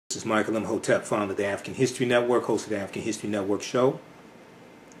This is Michael M. Hotep, founder of the African History Network, host of the African History Network show.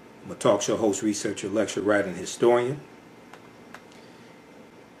 I'm a talk show host, researcher, lecturer, writer, and historian.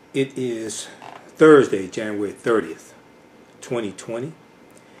 It is Thursday, January 30th, 2020,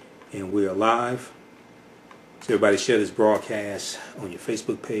 and we're live. So everybody share this broadcast on your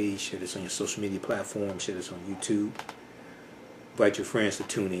Facebook page, share this on your social media platform, share this on YouTube. Invite your friends to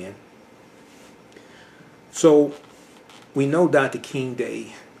tune in. So we know Dr. King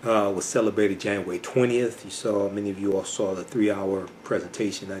Day was celebrated January 20th. You saw, many of you all saw the 3-hour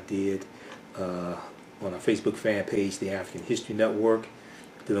presentation I did on our Facebook fan page, the African History Network,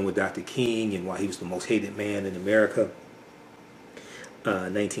 dealing with Dr. King and why he was the most hated man in America.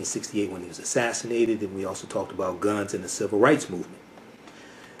 1968 when he was assassinated, and we also talked about guns and the civil rights movement.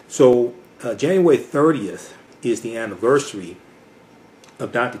 So January 30th is the anniversary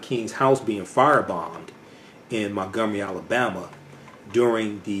of Dr. King's house being firebombed in Montgomery, Alabama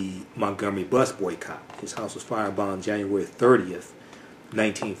during the Montgomery bus boycott. His house was firebombed January 30th,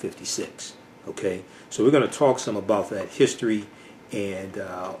 1956. Okay, so we're going to talk some about that history and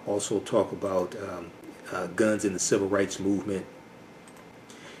also talk about guns in the civil rights movement.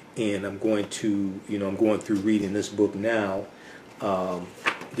 And I'm going to, I'm going through reading this book now,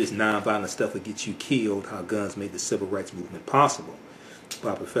 this Nonviolent Stuff That Gets You Killed, How Guns Made the Civil Rights Movement Possible,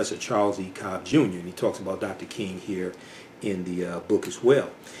 by Professor Charles E. Cobb Jr. And he talks about Dr. King here in the book as well.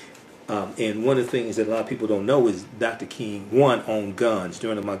 And one of the things that a lot of people don't know is Dr. King, one, owned guns.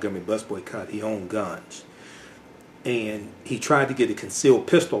 During the Montgomery bus boycott, he owned guns. And he tried to get a concealed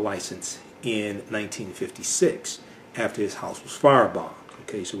pistol license in 1956 after his house was firebombed.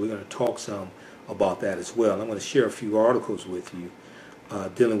 Okay, so we're going to talk some about that as well. And I'm going to share a few articles with you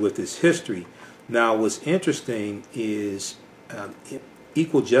dealing with this history. Now, what's interesting is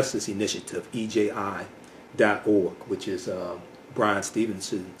Equal Justice Initiative, EJI.org, which is Attorney Brian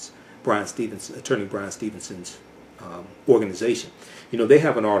Stevenson's organization. They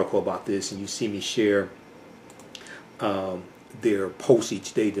have an article about this, and you see me share their posts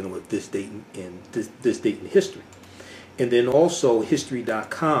each day dealing with this date and this date in history. And then also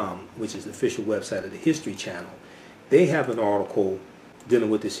History.com, which is the official website of the History Channel, they have an article dealing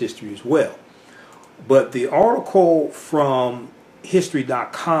with this history as well. But the article from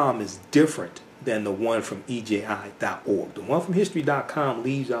History.com is different than the one from EJI.org. The one from History.com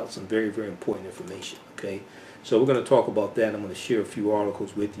leaves out some very, very important information. Okay, so we're going to talk about that. I'm going to share a few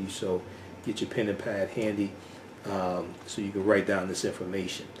articles with you, so get your pen and pad handy so you can write down this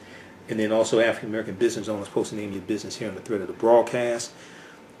information. And then also African American business owners, post the name of your business here on the thread of the broadcast.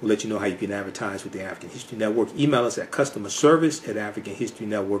 We'll let you know how you can advertise with the African History Network. Email us at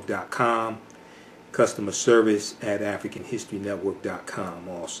customerservice@africanhistorynetwork.com. Customerservice@africanhistorynetwork.com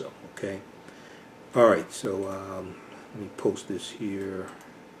also. Okay. All right. So let me post this here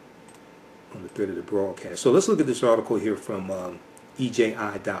on the thread of the broadcast. So let's look at this article here from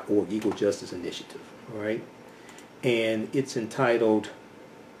EJI.org, Equal Justice Initiative. All right. And it's entitled,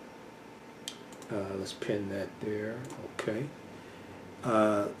 let's pin that there. Okay.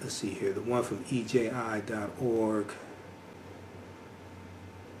 Let's see here. The one from EJI.org.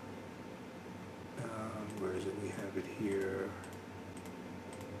 Where is it? We have it here.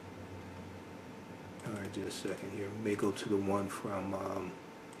 All right, just a second here. We may go to the one from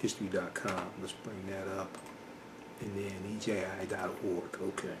History.com. Let's bring that up. And then EJI.org.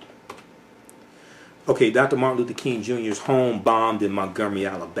 Okay. Okay, Dr. Martin Luther King Jr.'s home bombed in Montgomery,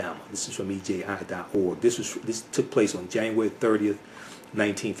 Alabama. This is from EJI.org. This took place on January 30th,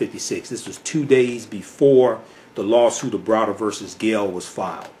 1956. This was 2 days before the lawsuit of Browder versus Gale was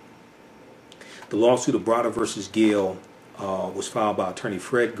filed. The lawsuit of Browder versus Gale was filed by attorney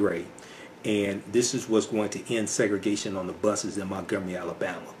Fred Gray, and this is what's going to end segregation on the buses in Montgomery,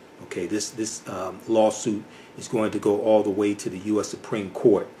 Alabama. Okay, this lawsuit is going to go all the way to the U.S. Supreme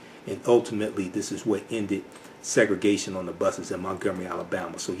Court. And ultimately, this is what ended segregation on the buses in Montgomery,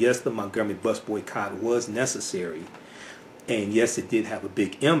 Alabama. So yes, the Montgomery bus boycott was necessary. And yes, it did have a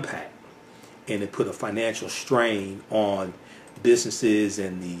big impact. And it put a financial strain on businesses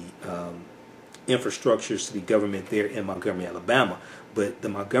and the infrastructures to the government there in Montgomery, Alabama. But the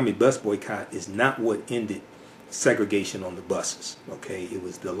Montgomery bus boycott is not what ended segregation on the buses. Okay, it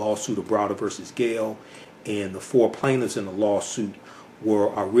was the lawsuit of Browder versus Gale. And the 4 plaintiffs in the lawsuit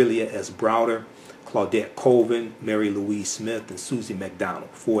were Aurelia S. Browder, Claudette Colvin, Mary Louise Smith, and Susie McDonald,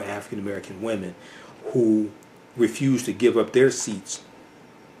 4 African-American women who refused to give up their seats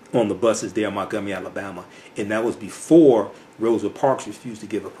on the buses there in Montgomery, Alabama. And that was before Rosa Parks refused to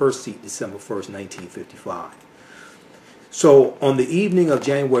give up her seat December 1st, 1955. So, on the evening of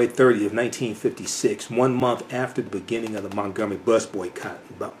January 30th, 1956, 1 month after the beginning of the Montgomery bus boycott,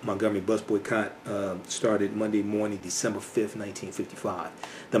 started Monday morning, December 5th, 1955.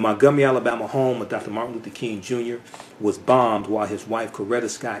 The Montgomery, Alabama home of Dr. Martin Luther King Jr. was bombed while his wife, Coretta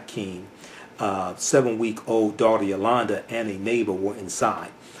Scott King, 7-week-old daughter Yolanda, and a neighbor were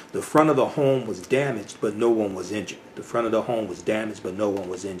inside. The front of the home was damaged, but no one was injured. The front of the home was damaged, but no one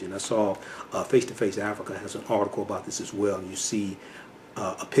was injured. I saw Face to Face Africa has an article about this as well. And you see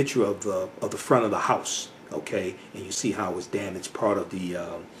a picture of the front of the house, okay, and you see how it was damaged. Part of the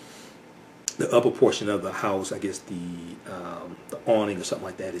upper portion of the house, I guess the awning or something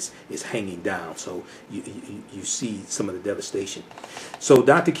like that is hanging down. So you see some of the devastation. So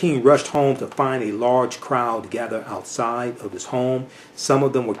Dr. King rushed home to find a large crowd gathered outside of his home. Some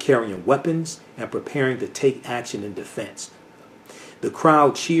of them were carrying weapons and preparing to take action in defense. The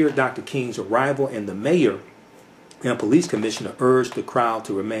crowd cheered Dr. King's arrival, and the mayor and police commissioner urged the crowd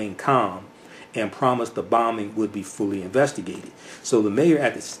to remain calm and promised the bombing would be fully investigated. So the mayor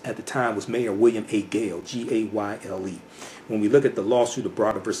at the time was Mayor William A. Gale, Gayle. When we look at the lawsuit of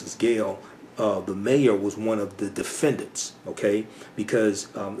Broder versus Gale, the mayor was one of the defendants, okay, because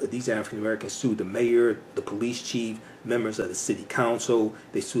these African Americans sued the mayor, the police chief, members of the city council.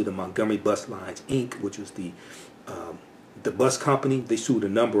 They sued the Montgomery Bus Lines, Inc., which was the bus company. They sued a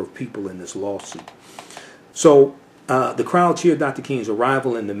number of people in this lawsuit. So the crowd cheered Dr. King's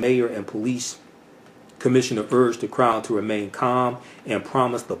arrival, and the mayor and police commissioner urged the crowd to remain calm and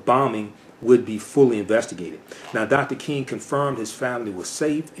promised the bombing would be fully investigated. Now, Dr. King confirmed his family was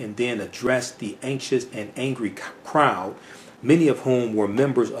safe and then addressed the anxious and angry crowd, many of whom were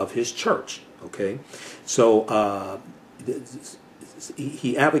members of his church. Okay, so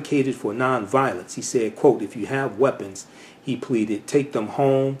he advocated for nonviolence. He said, quote, "If you have weapons," he pleaded, "take them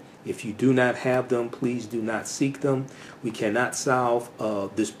home. If you do not have them, please do not seek them. We cannot solve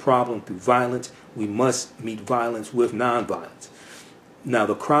this problem through violence. We must meet violence with nonviolence." Now,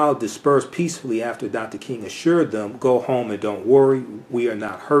 the crowd dispersed peacefully after Dr. King assured them, "Go home and don't worry. We are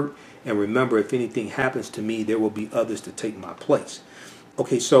not hurt. And remember, if anything happens to me, there will be others to take my place."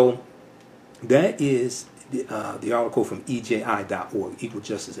 Okay, so that is the article from EJI.org, Equal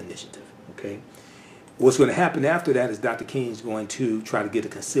Justice Initiative. Okay. What's going to happen after that is Dr. King is going to try to get a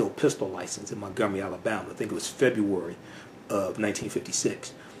concealed pistol license in Montgomery, Alabama. I think it was February of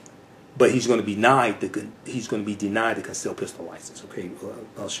 1956. But he's going to be denied the concealed pistol license. Okay,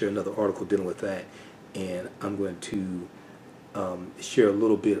 I'll share another article dealing with that, and I'm going to share a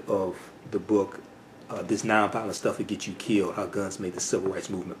little bit of the book, "This Nonviolent Stuff That Gets You Killed: How Guns Made the Civil Rights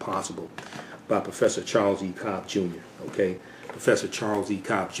Movement Possible," by Professor Charles E. Cobb Jr. Okay, Professor Charles E.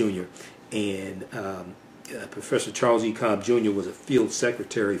 Cobb Jr. And Professor Charles E. Cobb Jr. was a field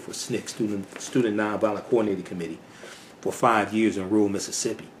secretary for SNCC, Student Nonviolent Coordinating Committee, for 5 years in rural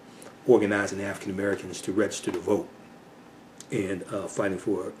Mississippi, organizing African Americans to register to vote and fighting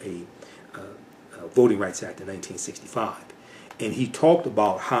for a Voting Rights Act in 1965. And he talked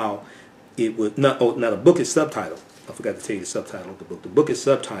about how it was now the book is subtitled. I forgot to tell you the subtitle of the book. The book is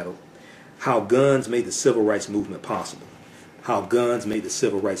subtitled "How Guns Made the Civil Rights Movement Possible." How guns made the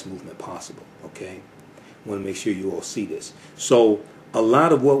civil rights movement possible. Okay, I want to make sure you all see this. So a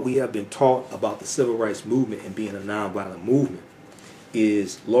lot of what we have been taught about the civil rights movement and being a nonviolent movement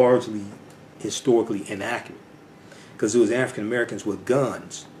is largely historically inaccurate, because it was African Americans with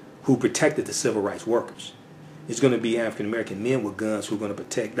guns who protected the civil rights workers. It's going to be African American men with guns who are going to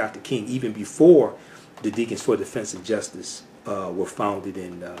protect Dr. King even before the Deacons for Defense and Justice were founded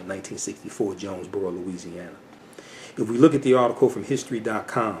in 1964, Jonesboro, Louisiana. If we look at the article from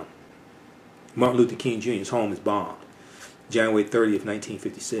History.com, Martin Luther King Jr.'s home is bombed, January 30th,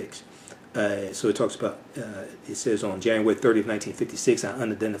 1956. So it talks about, it says on January 30th, 1956, an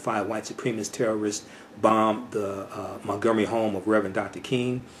unidentified white supremacist terrorist bombed the Montgomery home of Reverend Dr.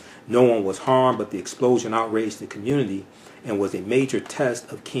 King. No one was harmed, but the explosion outraged the community and was a major test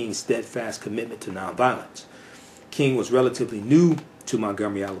of King's steadfast commitment to nonviolence. King was relatively new to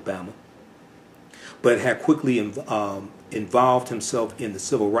Montgomery, Alabama, but had quickly involved himself in the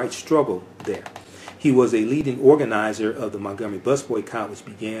civil rights struggle there. He was a leading organizer of the Montgomery bus boycott, which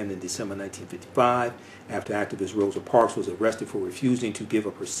began in December 1955 after activist Rosa Parks was arrested for refusing to give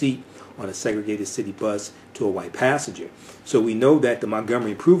up her seat on a segregated city bus to a white passenger. So we know that the Montgomery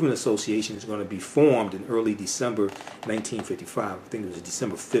Improvement Association is going to be formed in early December 1955. I think it was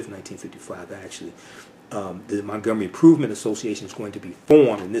December 5th, 1955, actually. The Montgomery Improvement Association is going to be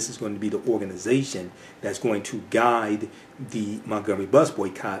formed, and this is going to be the organization that's going to guide the Montgomery bus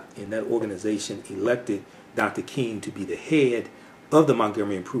boycott, and that organization elected Dr. King to be the head of the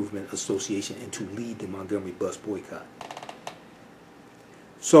Montgomery Improvement Association and to lead the Montgomery bus boycott.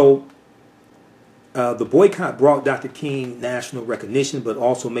 So the boycott brought Dr. King national recognition, but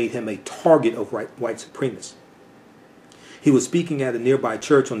also made him a target of white supremacists. He was speaking at a nearby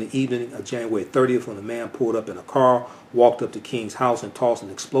church on the evening of January 30th when a man pulled up in a car, walked up to King's house, and tossed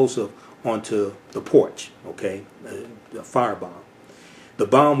an explosive onto the porch, okay, a firebomb. The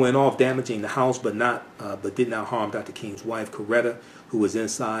bomb went off, damaging the house, but did not harm Dr. King's wife, Coretta, who was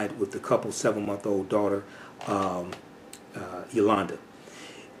inside with the couple's 7-month-old daughter, Yolanda.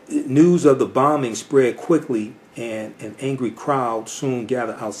 News of the bombing spread quickly, and an angry crowd soon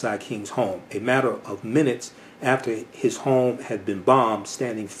gathered outside King's home. A matter of minutes after his home had been bombed,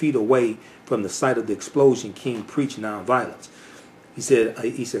 standing feet away from the site of the explosion, King preached nonviolence. He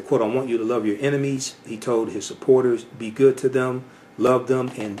said, quote, "I want you to love your enemies." He told his supporters, "Be good to them, love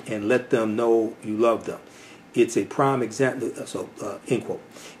them, and let them know you love them." It's a prime example. End quote.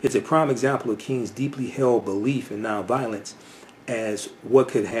 It's a prime example of King's deeply held belief in nonviolence, as what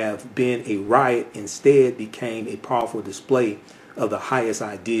could have been a riot instead became a powerful display of the highest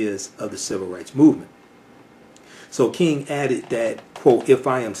ideas of the civil rights movement. So King added that, quote, "If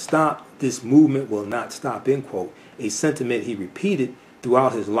I am stopped, this movement will not stop," end quote, a sentiment he repeated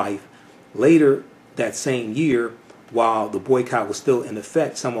throughout his life. Later that same year, while the boycott was still in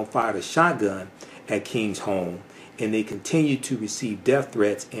effect, someone fired a shotgun at King's home, and they continued to receive death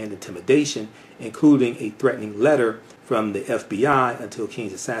threats and intimidation, including a threatening letter from the FBI until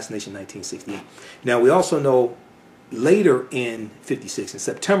King's assassination in 1968. Now, we also know later in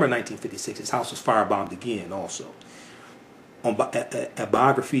September 1956, his house was firebombed again also. At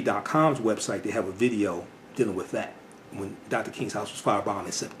biography.com's website, they have a video dealing with that, when Dr. King's house was firebombed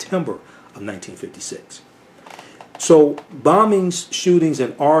in September of 1956. So bombings, shootings,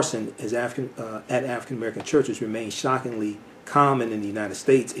 and arson at African-American churches remain shockingly common in the United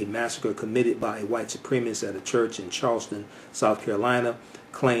States. A massacre committed by a white supremacist at a church in Charleston, South Carolina,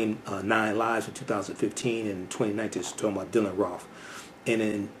 claimed 9 lives in 2015, and in 2019, it's talking about Dylan Roth.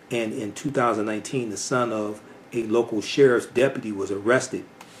 And in 2019, the son of a local sheriff's deputy was arrested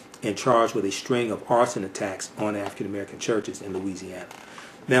and charged with a string of arson attacks on African-American churches in Louisiana.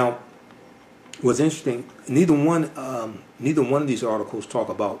 Now, what's interesting, neither one of these articles talk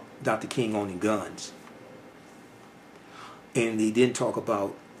about Dr. King owning guns, and they didn't talk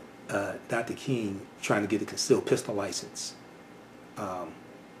about Dr. King trying to get a concealed pistol license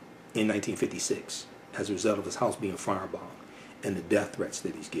in 1956 as a result of his house being firebombed and the death threats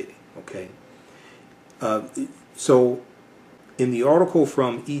that he's getting. Okay, so in the article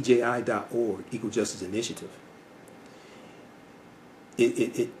from EJI.org, Equal Justice Initiative,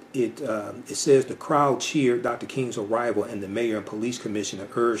 it says the crowd cheered Dr. King's arrival, and the mayor and police commissioner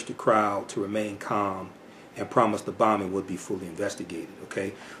urged the crowd to remain calm and promised the bombing would be fully investigated.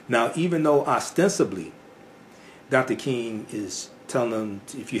 Okay, now even though ostensibly Dr. King is telling them,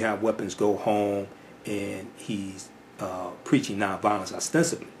 if you have weapons, go home, and he's preaching nonviolence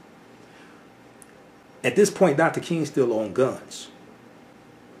ostensibly, at this point Dr. King still owns guns.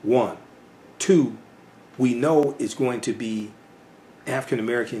 1. 2, we know it's going to be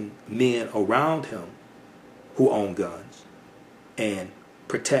African-American men around him who own guns and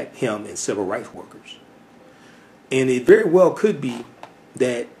protect him and civil rights workers. And it very well could be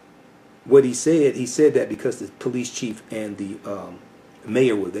that what he said that because the police chief and the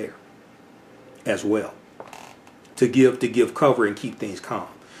mayor were there as well to give cover and keep things calm.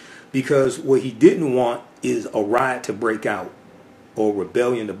 Because what he didn't want is a riot to break out or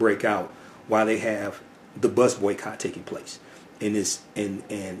rebellion to break out while they have the bus boycott taking place. And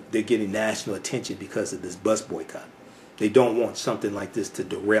they're getting national attention because of this bus boycott. They don't want something like this to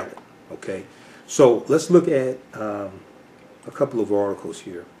derail it. Okay, so let's look at a couple of articles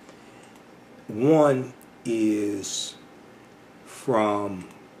here. One is from,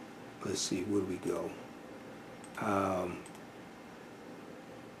 let's see, where do we go?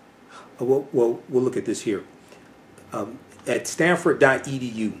 We'll look at this here. At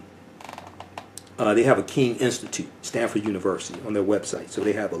Stanford.edu, they have a King Institute, Stanford University, on their website. So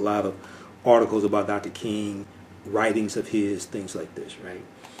they have a lot of articles about Dr. King, writings of his, things like this, right?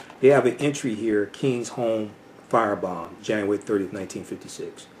 They have an entry here, King's home firebombed, January 30th,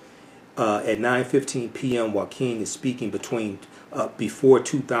 1956. At 9:15 p.m. while King is speaking before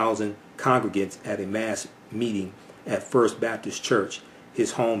 2,000 congregants at a mass meeting at First Baptist Church,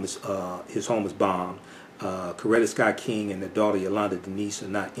 his home is bombed. Coretta Scott King and their daughter Yolanda Denise are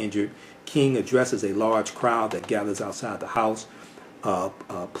not injured. King addresses a large crowd that gathers outside the house,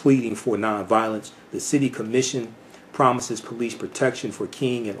 pleading for nonviolence. The city commission promises police protection for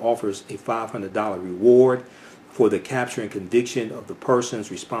King and offers a $500 reward for the capture and conviction of the persons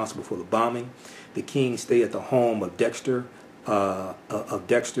responsible for the bombing. The Kings stay at the home of Dexter of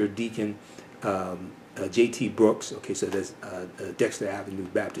Dexter Deacon J.T. Brooks. Okay, so there's Dexter Avenue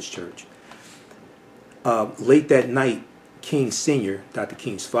Baptist Church. Late that night, King Sr., Dr.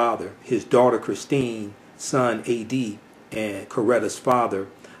 King's father, his daughter Christine, son A.D., and Coretta's father,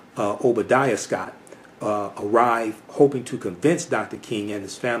 Obadiah Scott, arrive hoping to convince Dr. King and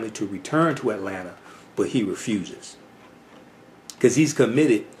his family to return to Atlanta, but he refuses because he's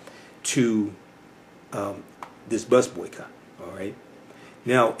committed to this bus boycott. All right.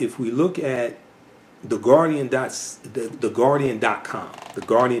 Now, if we look at the Guardian.com,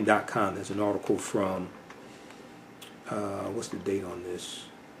 there's an article from what's the date on this?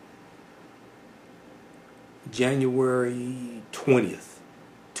 January 20th,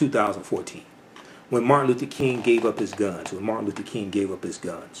 2014. When Martin Luther King gave up his guns.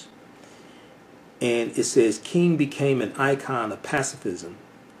 And it says, King became an icon of pacifism,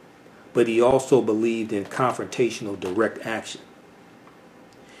 but he also believed in confrontational direct action.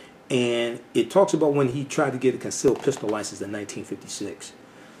 And it talks about when he tried to get a concealed pistol license in 1956.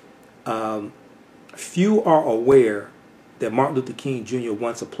 Few are aware that Martin Luther King Jr.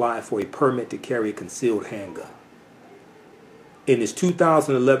 once applied for a permit to carry a concealed handgun. In his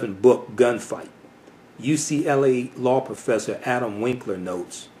 2011 book, Gunfight, UCLA law professor Adam Winkler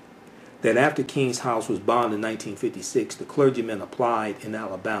notes that after King's house was bombed in 1956, the clergyman applied in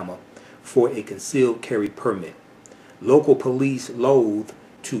Alabama for a concealed carry permit. Local police loathed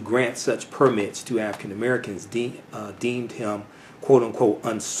to grant such permits to African Americans, deemed him, quote unquote,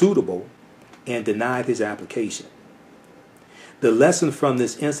 unsuitable, and denied his application. The lesson from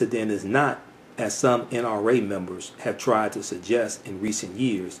this incident is not, as some NRA members have tried to suggest in recent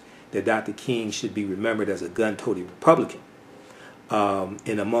years, that Dr. King should be remembered as a gun-toting Republican.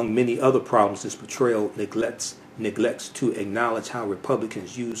 And among many other problems, this portrayal neglects to acknowledge how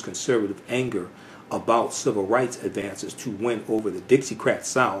Republicans use conservative anger about civil rights advances to win over the Dixiecrat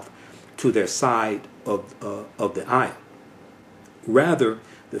South to their side of the aisle. Rather,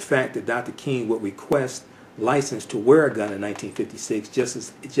 the fact that Dr. King would request license to wear a gun in 1956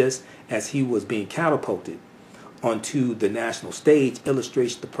 just as he was being catapulted onto the national stage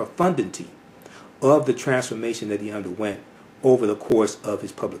illustrates the profundity of the transformation that he underwent over the course of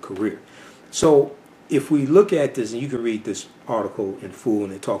his public career. So if we look at this, and you can read this article in full,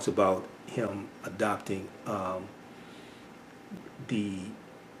 and it talks about him adopting the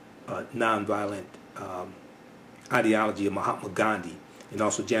nonviolent ideology of Mahatma Gandhi, and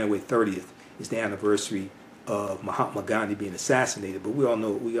also January 30th is the anniversary of Mahatma Gandhi being assassinated. But we all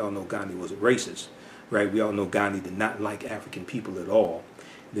know Gandhi was a racist, right? We all know Gandhi did not like African people at all.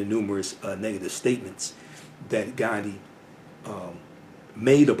 The numerous negative statements that Gandhi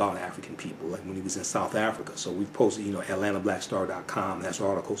made about African people, like when he was in South Africa. So we've posted, AtlantaBlackStar.com has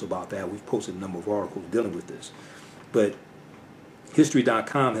articles about that. We've posted a number of articles dealing with this. But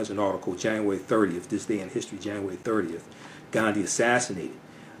History.com has an article, January 30th, this day in history, January 30th, Gandhi assassinated.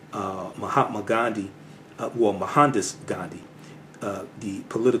 Mahatma Gandhi, Mohandas Gandhi, the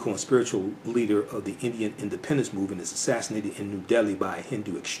political and spiritual leader of the Indian independence movement, is assassinated in New Delhi by a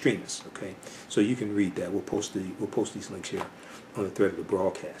Hindu extremist. Okay, so you can read that. We'll post these links here on the thread of the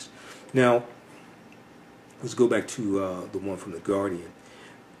broadcast. Now, let's go back to the one from the Guardian.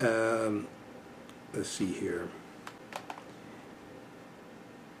 Let's see here.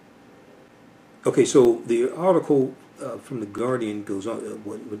 Okay, so the article from the Guardian goes on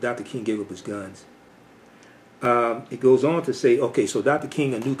when Dr. King gave up his guns. It goes on to say, okay, so Dr.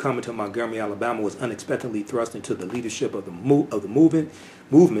 King, a newcomer to Montgomery, Alabama, was unexpectedly thrust into the leadership of the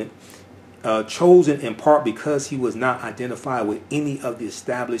movement, chosen in part because he was not identified with any of the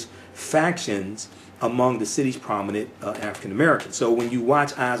established factions among the city's prominent African Americans. So when you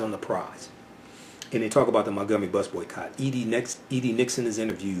watch Eyes on the Prize, and they talk about the Montgomery bus boycott, E.D. Nixon is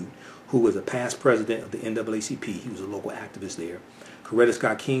interviewed, who was a past president of the NAACP. He was a local activist there. Coretta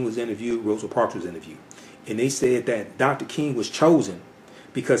Scott King was interviewed. Rosa Parks was interviewed. And they said that Dr. King was chosen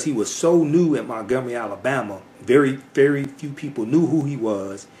because he was so new in Montgomery, Alabama. Very, very few people knew who he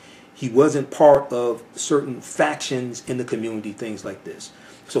was. He wasn't part of certain factions in the community, things like this.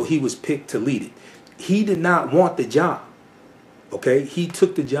 So he was picked to lead it. He did not want the job. Okay? He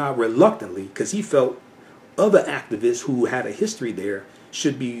took the job reluctantly because he felt other activists who had a history there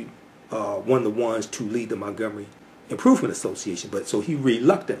should be one of the ones to lead the Montgomery Improvement Association. But so he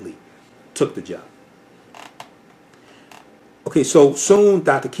reluctantly took the job. Okay, so soon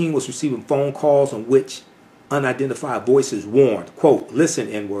Dr. King was receiving phone calls on which unidentified voices warned, quote, "Listen,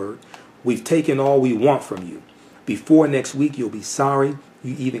 N-word, we've taken all we want from you. Before next week, you'll be sorry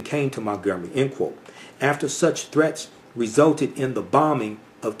you even came to Montgomery," end quote. After such threats resulted in the bombing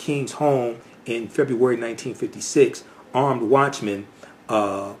of King's home in February 1956, armed watchmen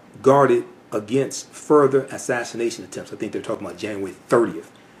guarded against further assassination attempts. I think they're talking about January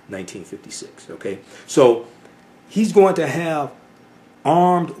 30th, 1956. Okay, so he's going to have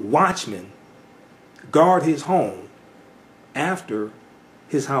armed watchmen guard his home after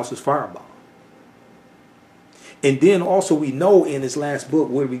his house is firebombed. And then also we know in his last book,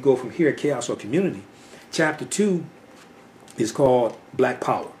 Where Do We Go From Here, Chaos or Community, chapter 2 is called Black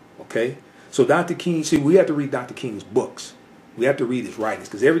Power. Okay, so Dr. King, see, we have to read Dr. King's books. We have to read his writings,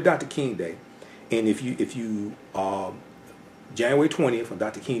 because every Dr. King Day, and if you January 20th on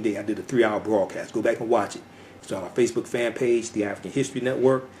Dr. King Day, I did a 3-hour broadcast. Go back and watch it. It's on our Facebook fan page, The African History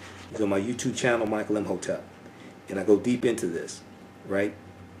Network. It's on my YouTube channel, Michael M. Hotel. And I go deep into this, right?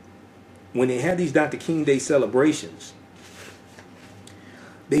 When they have these Dr. King Day celebrations,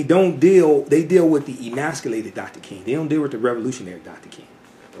 they deal with the emasculated Dr. King. They don't deal with the revolutionary Dr. King,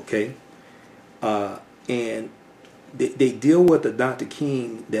 okay? And they deal with the Dr.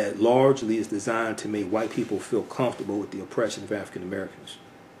 King that largely is designed to make white people feel comfortable with the oppression of African Americans.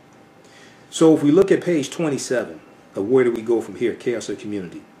 So if we look at page 27 of Where Do We Go From Here, Chaos or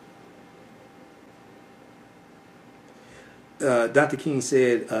Community, Dr. King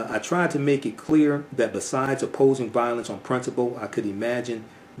said, I tried to make it clear that besides opposing violence on principle, I could imagine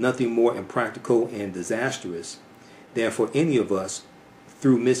nothing more impractical and disastrous than for any of us,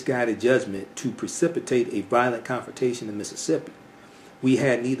 through misguided judgment, to precipitate a violent confrontation in Mississippi. We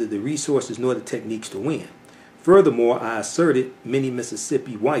had neither the resources nor the techniques to win. Furthermore, I asserted many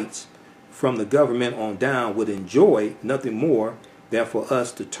Mississippi whites from the government on down would enjoy nothing more than for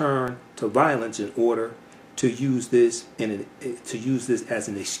us to turn to violence in order to use this as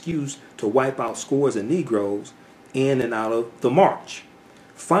an excuse to wipe out scores of Negroes in and out of the march.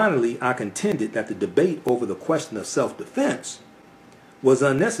 Finally, I contended that the debate over the question of self-defense was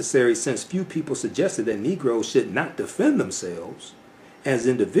unnecessary, since few people suggested that Negroes should not defend themselves as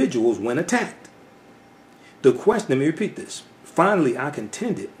individuals when attacked. The question, let me repeat this. Finally, I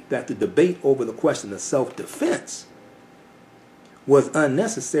contended that the debate over the question of self-defense was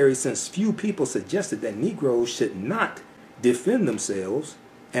unnecessary, since few people suggested that Negroes should not defend themselves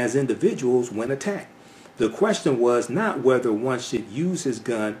as individuals when attacked. The question was not whether one should use his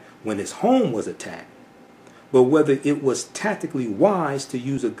gun when his home was attacked, but whether it was tactically wise to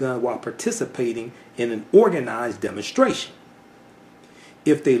use a gun while participating in an organized demonstration.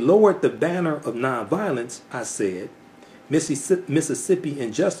 If they lowered the banner of nonviolence, I said, Mississippi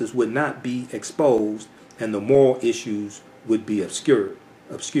injustice would not be exposed and the moral issues would be obscured.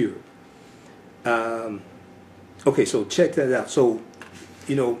 Okay, so check that out. So,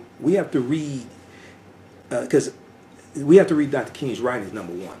 we have to read, because we have to read Dr. King's writings,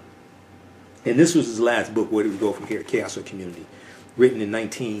 number one. And this was his last book, Where Do We Go From Here, Chaos or Community, written in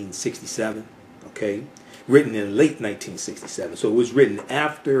 1967, okay? Written in late 1967. So it was written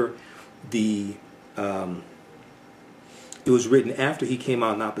after he came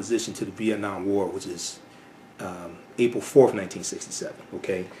out in opposition to the Vietnam War, which is April 4th, 1967,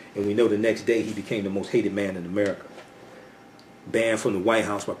 okay? And we know the next day he became the most hated man in America. Banned from the White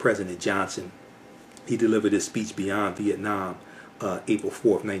House by President Johnson. He delivered his speech Beyond Vietnam, April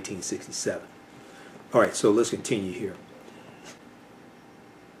 4th, 1967. All right, so let's continue here.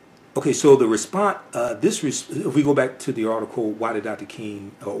 Okay, so the response, if we go back to the article, Why Did Dr.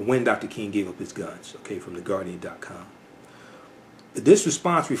 King, or When Dr. King Gave Up His Guns, okay, from theguardian.com. This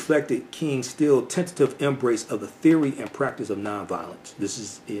response reflected King's still tentative embrace of the theory and practice of nonviolence. This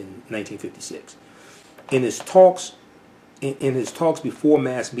is in 1956. In his talks before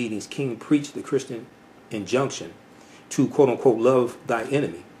mass meetings, King preached the Christian injunction to, quote-unquote, love thy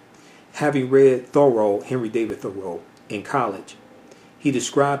enemy. Having read Henry David Thoreau, in college, he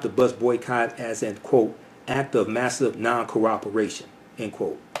described the bus boycott as an, quote, act of massive non-cooperation, end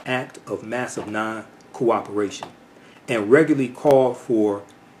quote, act of massive non-cooperation, and regularly called for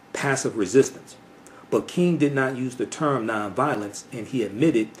passive resistance. But King did not use the term nonviolence, and he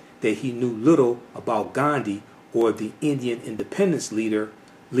admitted that he knew little about Gandhi or the Indian independence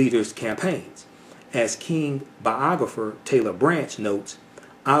leaders' campaigns. As King biographer Taylor Branch notes,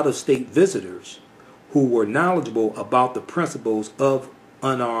 out-of-state visitors who were knowledgeable about the principles of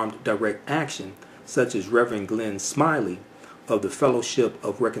unarmed direct action, such as Reverend Glenn Smiley of the Fellowship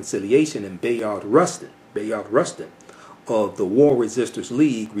of Reconciliation and Bayard Rustin of the War Resisters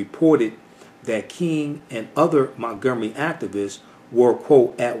League, reported that King and other Montgomery activists were,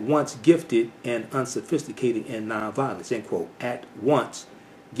 quote, at once gifted and unsophisticated in nonviolence, end quote, at once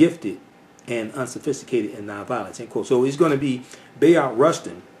gifted and unsophisticated in nonviolence, end quote. So it's going to be Bayard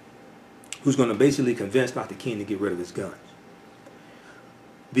Rustin who's going to basically convince Dr. King to get rid of his guns.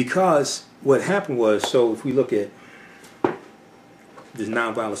 Because what happened was, so if we look at this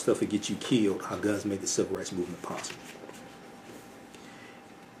nonviolent stuff that gets you killed, how guns made the civil rights movement possible.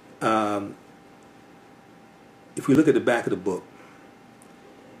 If we look at the back of the book,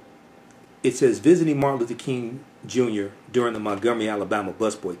 it says, visiting Martin Luther King Jr. during the Montgomery, Alabama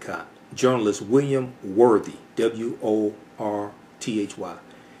bus boycott, journalist William Worthy, W-O-R-T-H-Y,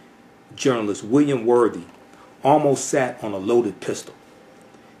 journalist William Worthy almost sat on a loaded pistol.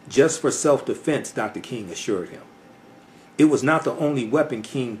 Just for self-defense, Dr. King assured him. It was not the only weapon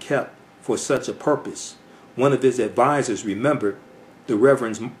King kept for such a purpose. One of his advisors remembered the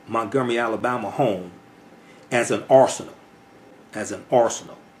Reverend's Montgomery, Alabama home as an arsenal.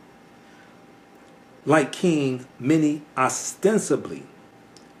 Like King, many ostensibly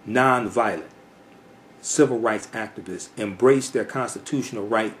nonviolent civil rights activists embraced their constitutional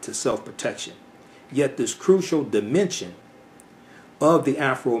right to self-protection. Yet this crucial dimension of the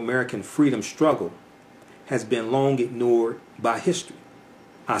Afro-American freedom struggle has been long ignored by history.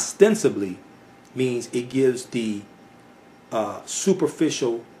 Ostensibly means it gives the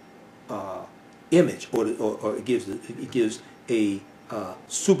superficial image, or it gives a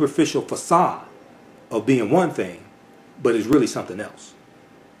superficial facade of being one thing, but it's really something else.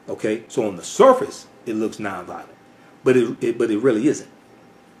 Okay, so on the surface it looks nonviolent, but it really isn't,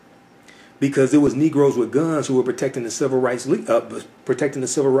 because it was Negroes with guns who were protecting the civil rights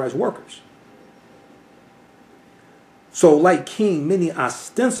workers. So, like King, many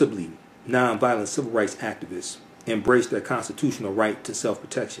ostensibly nonviolent civil rights activists embraced their constitutional right to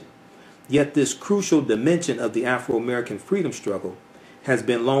self-protection. Yet this crucial dimension of the Afro-American freedom struggle has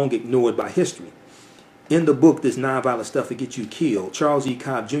been long ignored by history. In the book, This Nonviolent Stuff That Gets You Killed, Charles E.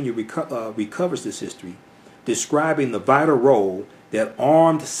 Cobb Jr. recovers this history, describing the vital role that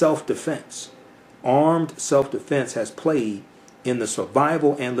armed self-defense has played in the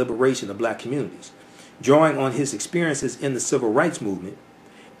survival and liberation of black communities, drawing on his experiences in the civil rights movement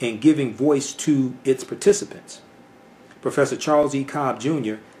and giving voice to its participants. Professor Charles E. Cobb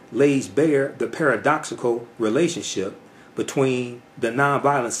Jr. lays bare the paradoxical relationship between the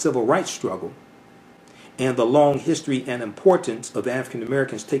nonviolent civil rights struggle and the long history and importance of African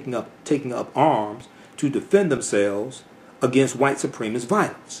Americans taking up arms to defend themselves against white supremacist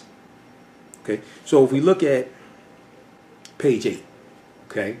violence. Okay, so if we look at page 8,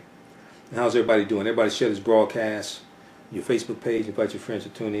 okay, how's everybody doing? Everybody share this broadcast, your Facebook page, invite your friends to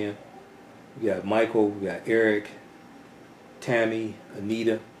tune in. We got Michael, we got Eric, Tammy,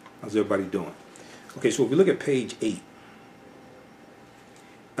 Anita. How's everybody doing? Okay, so if we look at page 8,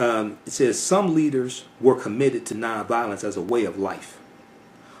 it says some leaders were committed to nonviolence as a way of life.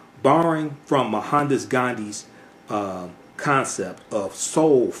 Borrowing from Mohandas Gandhi's concept of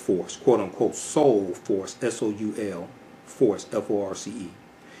soul force, quote unquote soul force, S-O-U-L, force, F-O-R-C-E.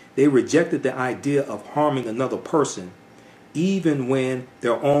 They rejected the idea of harming another person even when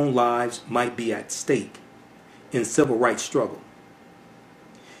their own lives might be at stake in civil rights struggle.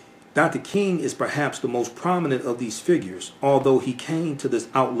 Dr. King is perhaps the most prominent of these figures, although he came to this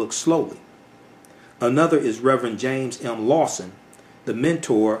outlook slowly. Another is Reverend James M. Lawson, the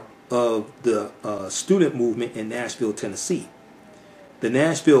mentor of the student movement in Nashville, Tennessee. The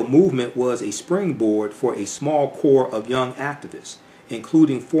Nashville movement was a springboard for a small core of young activists,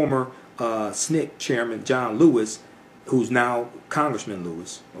 including former SNCC chairman John Lewis, who's now Congressman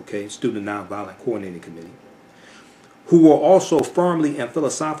Lewis, okay, Student Nonviolent Coordinating Committee, who were also firmly and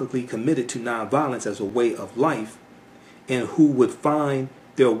philosophically committed to nonviolence as a way of life, and who would find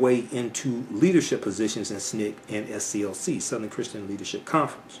their way into leadership positions in SNCC and SCLC, Southern Christian Leadership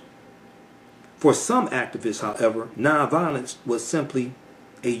Conference. For some activists, however, nonviolence was simply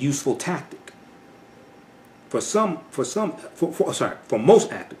a useful tactic. For most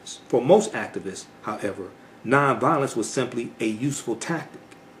activists, however, nonviolence was simply a useful tactic.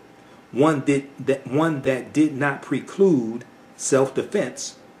 One that did not preclude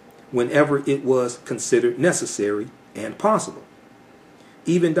self-defense whenever it was considered necessary and possible.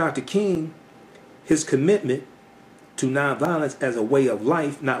 Even Dr. King, his commitment to nonviolence as a way of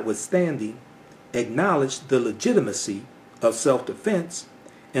life notwithstanding, acknowledged the legitimacy of self-defense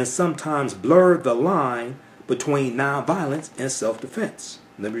and sometimes blurred the line between nonviolence and self-defense.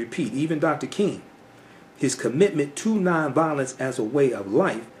 Let me repeat, even Dr. King, his commitment to nonviolence as a way of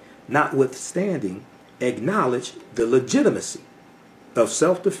life notwithstanding, acknowledged the legitimacy of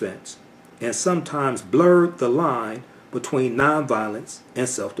self-defense and sometimes blurred the line between nonviolence and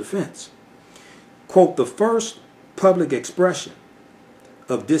self-defense. Quote, the first public expression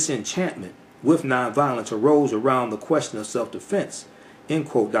of disenchantment with nonviolence arose around the question of self-defense, end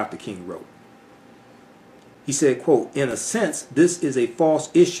quote, Dr. King wrote. He said, quote, in a sense, this is a false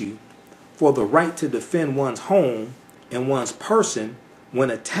issue, for the right to defend one's home and one's person when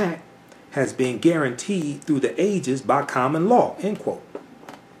attacked has been guaranteed through the ages by common law, end quote.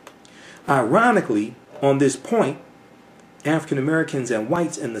 Ironically, on this point, African Americans and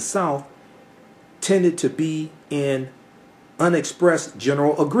whites in the South tended to be in unexpressed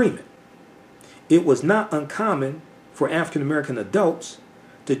general agreement. It was not uncommon for African American adults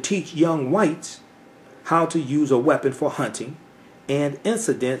to teach young whites how to use a weapon for hunting, and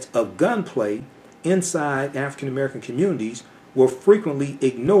incidents of gunplay inside African American communities were frequently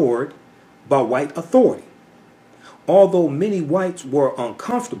ignored by white authority. Although many whites were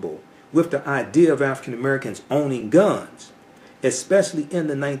uncomfortable with the idea of African Americans owning guns, especially in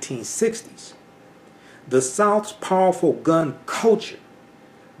the 1960s, the South's powerful gun culture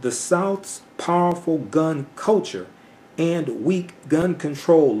and weak gun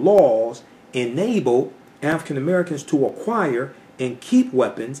control laws enabled African Americans to acquire and keep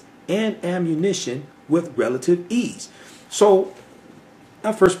weapons and ammunition with relative ease. So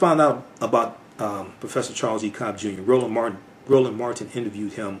I first found out about Professor Charles E. Cobb Jr. Roland Martin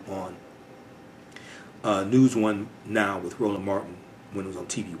interviewed him on News One Now with Roland Martin when it was on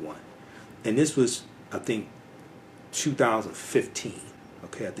TV One, and this was, I think, 2015.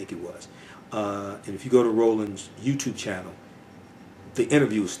 Okay, I think it was. And if you go to Roland's YouTube channel, the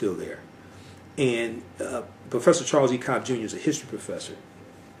interview is still there. And Professor Charles E. Cobb Jr. is a history professor.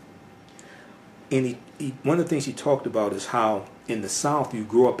 And one of the things he talked about is how in the South you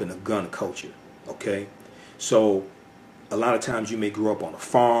grew up in a gun culture. Okay, so a lot of times you may grow up on a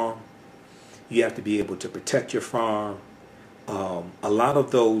farm. You have to be able to protect your farm. A lot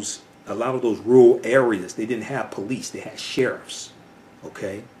of those rural areas, they didn't have police; they had sheriffs.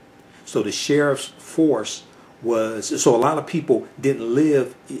 Okay, so the sheriff's force was, so a lot of people didn't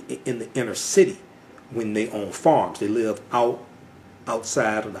live in the inner city when they owned farms. They lived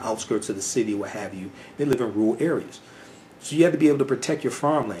outside on the outskirts of the city, what have you. They live in rural areas. So you have to be able to protect your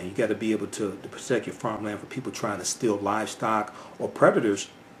farmland. You got to be able to protect your farmland from people trying to steal livestock or predators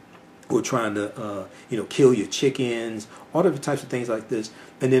who are trying to kill your chickens, all different types of things like this.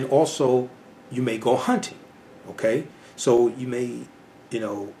 And then also you may go hunting. Okay, so you may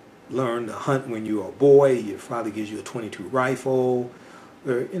learn to hunt when you're a boy. Your father gives you a .22 rifle,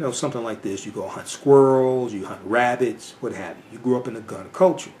 or something like this. You go hunt squirrels, you hunt rabbits, what have you. You grew up in a gun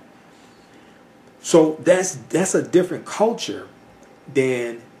culture. So that's a different culture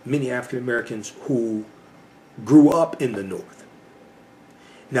than many African Americans who grew up in the North.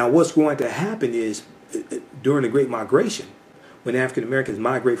 Now, what's going to happen is during the Great Migration, when African Americans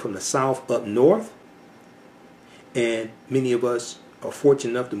migrate from the South up north, and many of us are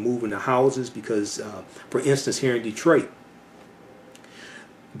fortunate enough to move into houses because, for instance, here in Detroit,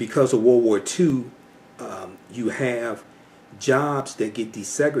 because of World War II, you have jobs that get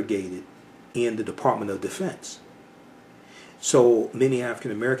desegregated in the Department of Defense. So many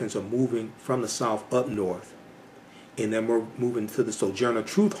African Americans are moving from the South up north, and then we're moving to the Sojourner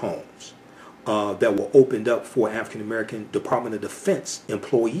Truth homes that were opened up for African American Department of Defense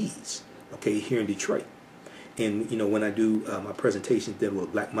employees, okay, here in Detroit. And when I do my presentations that were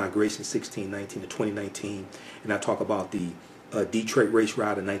Black Migration 1619 to 2019, and I talk about the Detroit race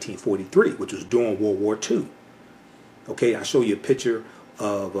riot in 1943, which was during World War II. Okay, I show you a picture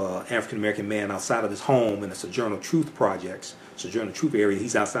of an African American man outside of his home in the Sojourner Truth projects, Sojourner Truth area.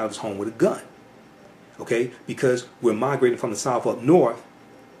 He's outside of his home with a gun. Okay, because we're migrating from the South up north,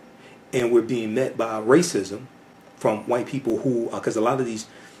 and we're being met by racism from white people who, because a lot of these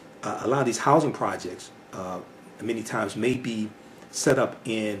housing projects many times may be set up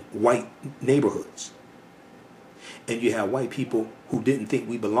in white neighborhoods, and you have white people who didn't think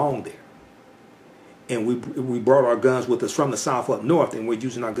we belonged there, and we brought our guns with us from the South up north, and we're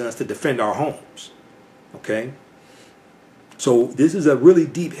using our guns to defend our homes. Okay, so this is a really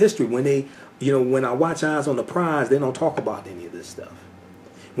deep history. When when I watch Eyes on the Prize, they don't talk about any of this stuff.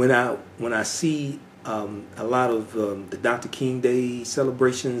 When I see a lot of the Dr. King Day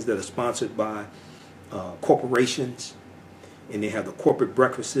celebrations that are sponsored by corporations, and they have the corporate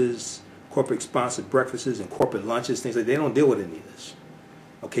breakfasts, corporate sponsored breakfasts and corporate lunches, things like that, they don't deal with any of this.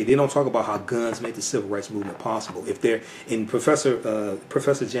 Okay, they don't talk about how guns make the civil rights movement possible. If they're in Professor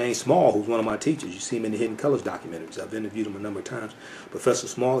James Small, who's one of my teachers, you see him in the Hidden Colors documentaries. I've interviewed him a number of times. Professor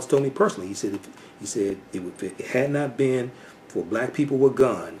Small has told me personally. He said if it had not been for black people with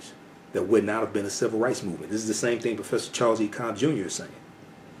guns, there would not have been a civil rights movement. This is the same thing Professor Charles E. Cobb Jr. is saying.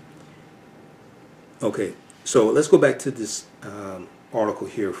 Okay, so let's go back to this article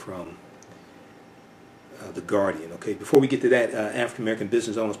here from The Guardian. Okay, before we get to that, African American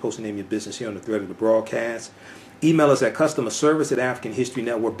business owners, post the name of your business here on the thread of the broadcast. Email us at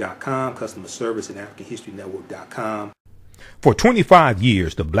customerservice@africanhistorynetwork.com, customerservice@africanhistorynetwork.com. For 25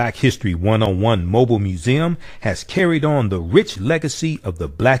 years, the Black History 101 Mobile Museum has carried on the rich legacy of the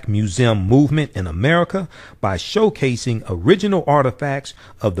Black Museum movement in America by showcasing original artifacts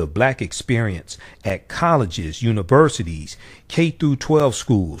of the Black experience at colleges, universities, K-12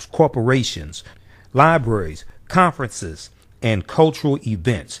 schools, corporations, libraries, conferences, and cultural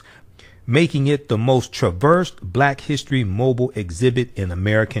events, making it the most traversed Black History mobile exhibit in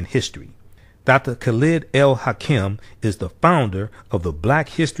American history. Dr. Khalid El Hakim is the founder of the Black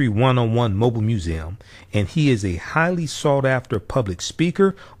History 101 Mobile Museum, and he is a highly sought-after public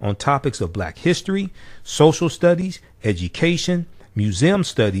speaker on topics of Black history, social studies, education, museum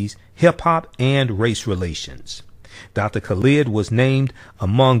studies, hip-hop, and race relations. Dr. Khalid was named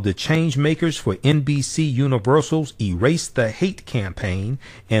among the change makers for NBC Universal's Erase the Hate campaign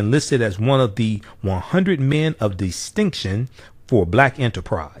and listed as one of the 100 men of distinction for Black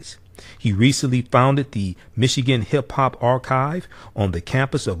enterprise. He recently founded the Michigan Hip Hop Archive on the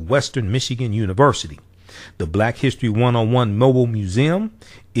campus of Western Michigan University. The Black History 101 Mobile Museum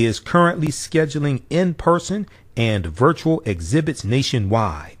is currently scheduling in-person and virtual exhibits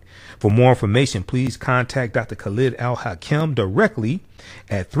nationwide. For more information, please contact Dr. Khalid Al Hakim directly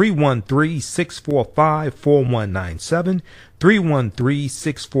at 313-645-4197,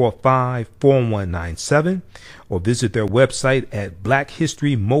 313-645-4197, or visit their website at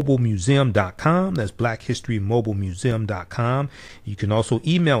blackhistorymobilemuseum.com. That's blackhistorymobilemuseum.com. You can also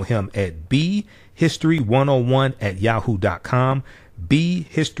email him at bhistory101@yahoo.com,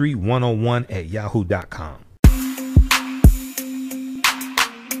 bhistory101@yahoo.com.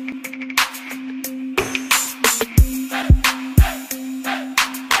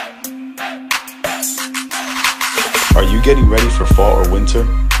 Are you getting ready for fall or winter?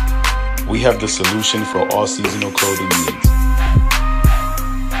 We have the solution for all seasonal clothing needs.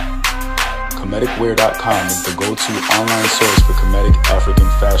 Comedicwear.com is the go-to online source for Comedic African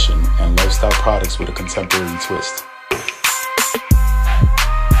fashion and lifestyle products with a contemporary twist.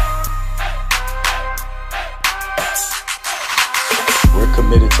 We're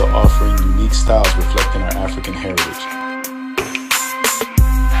committed to offering unique styles reflecting our African heritage.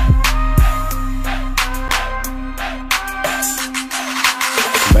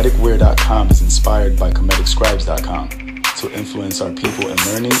 Comedicwear.com is inspired by ComedicScribes.com to influence our people in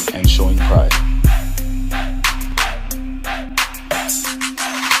learning and showing pride.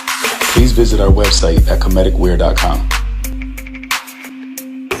 Please visit our website at Comedicwear.com.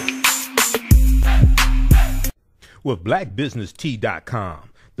 With BlackBusinessT.com,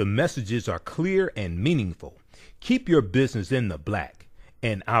 the messages are clear and meaningful. Keep your business in the black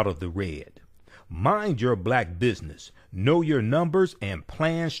and out of the red. Mind your black business, know your numbers, and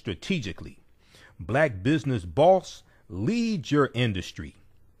plan strategically. Black Business Boss, lead your industry.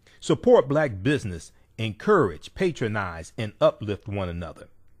 Support black business, encourage, patronize, and uplift one another.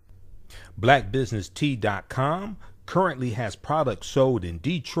 BlackBusinessT.com currently has products sold in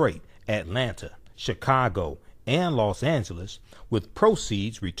Detroit, Atlanta, Chicago, and Los Angeles, with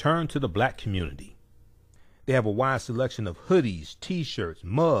proceeds returned to the black community. They have a wide selection of hoodies, t-shirts,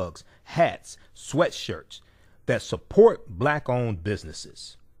 mugs, hats, sweatshirts that support black-owned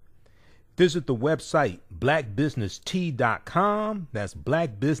businesses. Visit the website blackbusinesstee.com. That's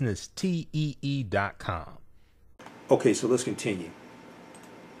blackbusinesstee.com. Okay, so let's continue.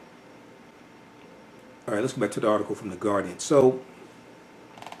 All right, let's go back to the article from The Guardian. So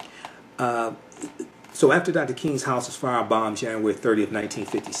after Dr. King's house is firebombed January 30th,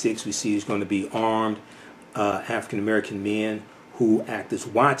 1956, we see there's going to be armed African-American men who act as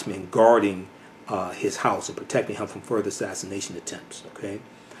watchmen guarding his house and protecting him from further assassination attempts. Okay,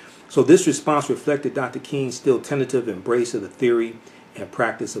 so this response reflected Dr. King's still tentative embrace of the theory and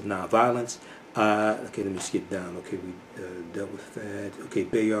practice of nonviolence. Okay, let me skip down. Okay, we dealt with that. Okay,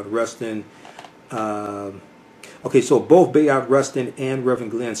 Bayard Rustin. Okay, so both Bayard Rustin and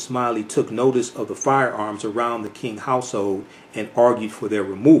Reverend Glenn Smiley took notice of the firearms around the King household and argued for their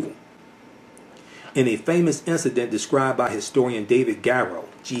removal. In a famous incident described by historian David Garrow,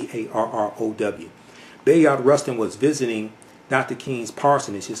 Garrow, Bayard Rustin was visiting Dr. King's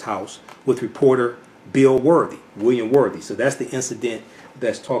parsonage, his house, with reporter William Worthy. So that's the incident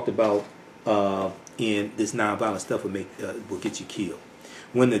that's talked about in this nonviolent stuff will get you killed.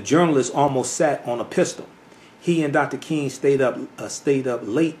 When the journalist almost sat on a pistol, he and Dr. King stayed up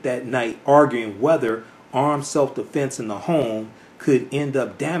late that night arguing whether armed self-defense in the home could end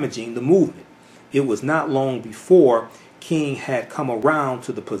up damaging the movement. It was not long before King had come around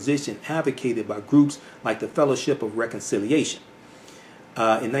to the position advocated by groups like the Fellowship of Reconciliation.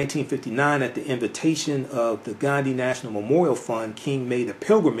 In 1959, at the invitation of the Gandhi National Memorial Fund, King made a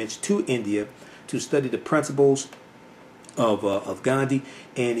pilgrimage to India to study the principles of Gandhi,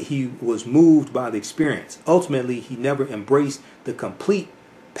 and he was moved by the experience. Ultimately, he never embraced the complete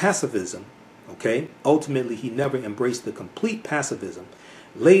pacifism. Okay, ultimately, he never embraced the complete pacifism.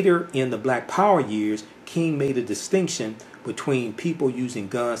 Later in the Black Power years, King made a distinction between people using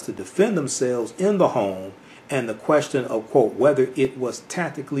guns to defend themselves in the home and the question of, quote, whether it was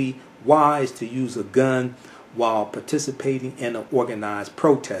tactically wise to use a gun while participating in an organized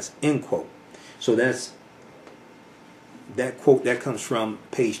protest, end quote. So that's that quote that comes from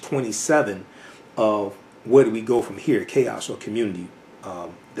page 27 of Where Do We Go From Here, Chaos or Community,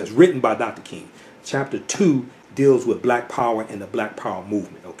 that's written by Dr. King. Chapter 2 deals with Black Power and the Black Power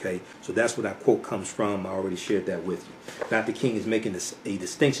movement. Okay, so that's where that quote comes from. I already shared that with you. Dr. King is making a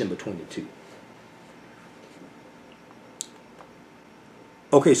distinction between the two.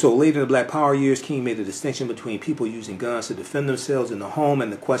 Okay, so later in the Black Power years, King made a distinction between people using guns to defend themselves in the home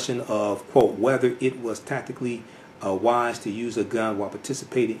and the question of, quote, whether it was tactically wise to use a gun while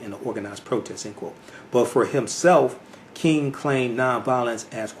participating in an organized protest, end quote. But for himself, King claimed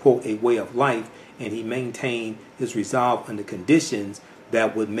nonviolence as, quote, a way of life, and he maintained his resolve under conditions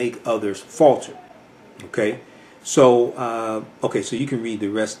that would make others falter. Okay, so so you can read the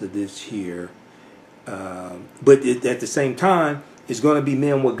rest of this here. But at the same time, it's going to be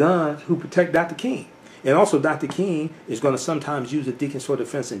men with guns who protect Dr. King. And also Dr. King is going to sometimes use the Deacons for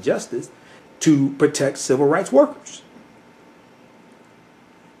Defense and Justice to protect civil rights workers.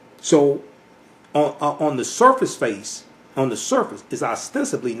 So on the surface, it's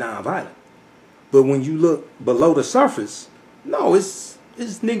ostensibly nonviolent. But when you look below the surface, no, it's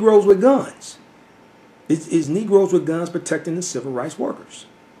Negroes with guns. It's Negroes with guns protecting the civil rights workers.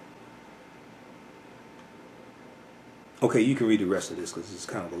 Okay, you can read the rest of this because it's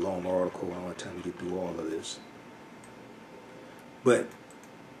kind of a long article. I don't have time to get through all of this. But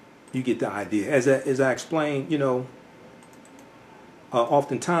you get the idea. As I explained,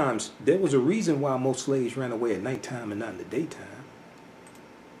 oftentimes there was a reason why most slaves ran away at nighttime and not in the daytime.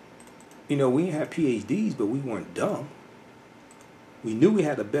 We didn't have PhDs, but we weren't dumb. We knew we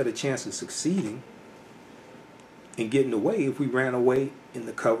had a better chance of succeeding and getting away if we ran away in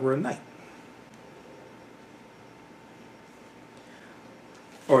the cover of night.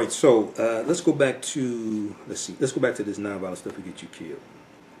 All right, so let's go back to this nonviolent stuff to get you killed.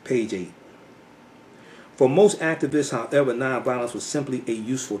 Page 8. For most activists, however, nonviolence was simply a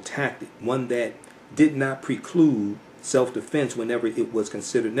useful tactic, one that did not preclude self-defense whenever it was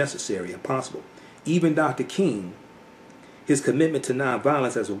considered necessary and possible. Even Dr. King, his commitment to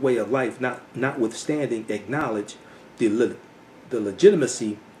nonviolence as a way of life, notwithstanding, acknowledged the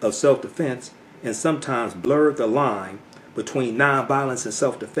legitimacy of self-defense and sometimes blurred the line between nonviolence and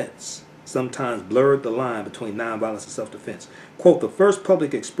self-defense. Quote, the first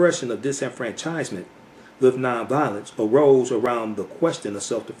public expression of disenfranchisement with nonviolence arose around the question of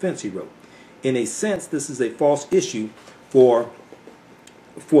self-defense, he wrote. In a sense, this is a false issue for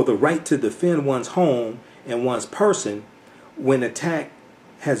the right to defend one's home and one's person when attack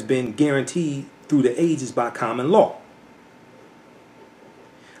has been guaranteed through the ages by common law.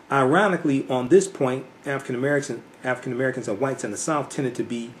 Ironically, on this point, African Americans and whites in the South tended to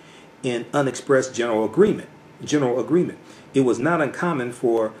be in unexpressed general agreement. It was not uncommon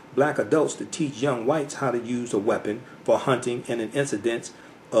for black adults to teach young whites how to use a weapon for hunting, and in incidents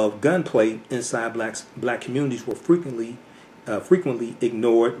of gunplay inside black communities were frequently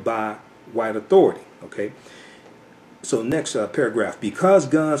ignored by white authority. Okay. So next paragraph. Because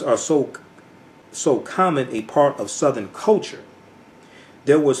guns are so common a part of Southern culture,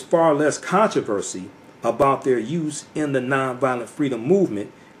 there was far less controversy about their use in the nonviolent freedom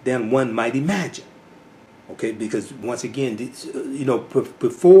movement than one might imagine. Okay, because once again,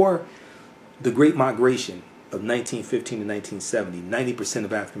 before the Great Migration of 1915 to 1970, 90%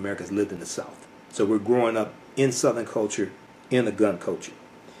 of African Americans lived in the South. So we're growing up in Southern culture, in a gun culture.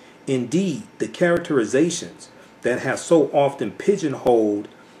 Indeed, the characterizations that have so often pigeonholed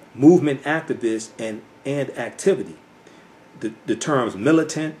movement activists and activity, the terms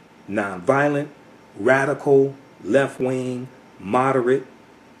militant, nonviolent, radical, left-wing, moderate,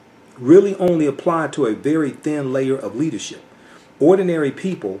 really only apply to a very thin layer of leadership. Ordinary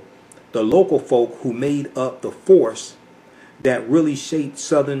people, the local folk who made up the force that really shaped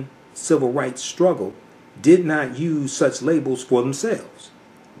Southern civil rights struggle, did not use such labels for themselves.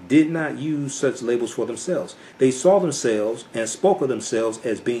 They saw themselves and spoke of themselves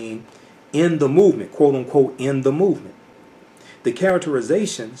as being in the movement, quote unquote, in the movement. The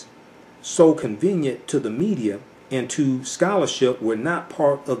characterizations so convenient to the media and to scholarship were not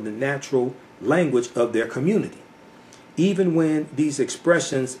part of the natural language of their community. Even when these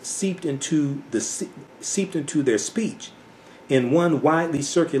expressions seeped into their speech, In one widely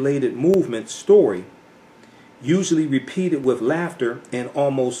circulated movement story, usually repeated with laughter and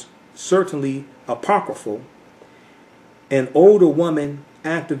almost certainly apocryphal, an older woman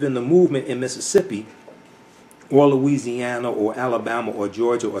active in the movement in Mississippi or Louisiana or Alabama or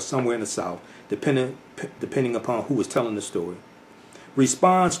Georgia or somewhere in the South, depending upon who is telling the story,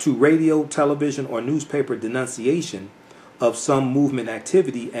 responds to radio, television, or newspaper denunciation of some movement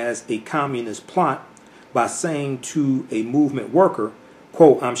activity as a communist plot by saying to a movement worker,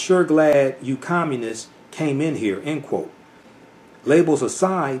 quote, "I'm sure glad you communists came in here," end quote. Labels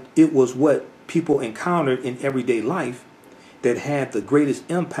aside, it was what people encountered in everyday life that had the greatest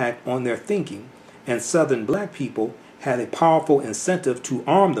impact on their thinking, and Southern black people had a powerful incentive to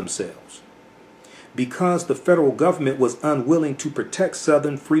arm themselves. Because the federal government was unwilling to protect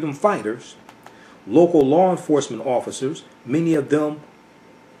Southern freedom fighters, local law enforcement officers, many of them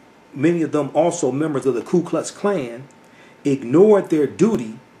also members of the Ku Klux Klan, ignored their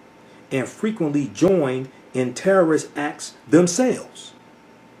duty and frequently joined in terrorist acts themselves.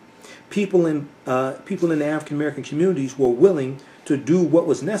 People in the African American communities were willing to do what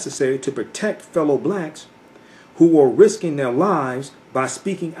was necessary to protect fellow blacks who were risking their lives by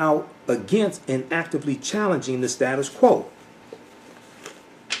speaking out against and actively challenging the status quo.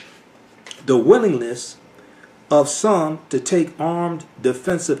 The willingness of some to take armed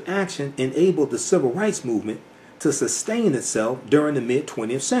defensive action enabled the civil rights movement to sustain itself during the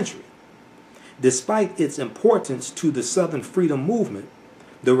mid-20th century. Despite its importance to the Southern freedom movement,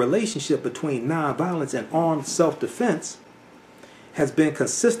 the relationship between nonviolence and armed self-defense has been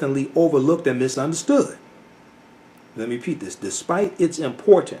consistently overlooked and misunderstood. Let me repeat this. Despite its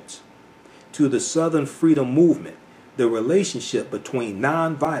importance to the Southern freedom movement, the relationship between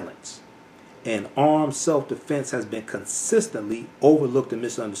nonviolence and armed self-defense has been consistently overlooked and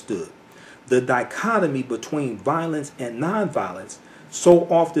misunderstood. The dichotomy between violence and nonviolence, so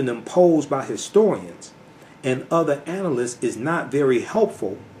often imposed by historians and other analysts, is not very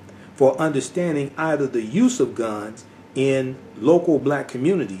helpful for understanding either the use of guns in local black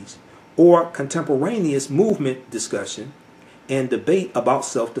communities or contemporaneous movement discussion and debate about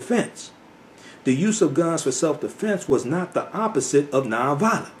self-defense. The use of guns for self-defense was not the opposite of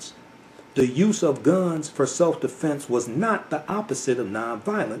nonviolence. The use of guns for self-defense was not the opposite of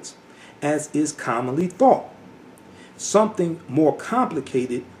nonviolence, as is commonly thought. Something more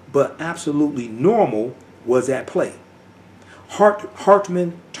complicated but absolutely normal was at play.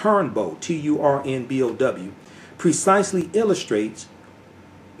 Hartman Turnbow, Turnbow, precisely illustrates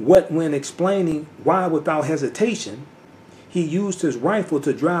what, when explaining why without hesitation he used his rifle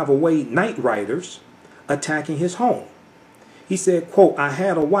to drive away night riders attacking his home. He said, quote, "I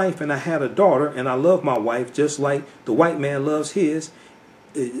had a wife and I had a daughter, and I love my wife just like the white man loves his,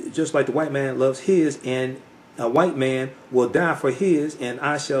 and a white man will die for his, and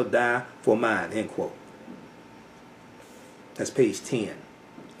I shall die for mine," end quote. That's page 10,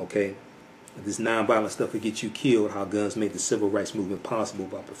 okay? This nonviolent stuff will get you killed, how guns made the civil rights movement possible,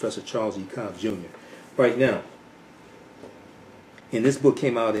 by Professor Charles E. Cobb Jr. Right now, and this book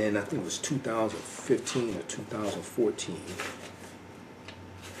came out in, I think it was 2015 or 2014.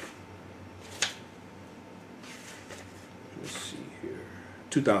 Let's see here.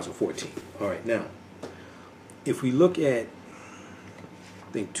 2014. All right, now, if we look at,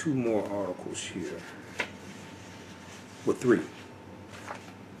 I think, two more articles here. Well, three.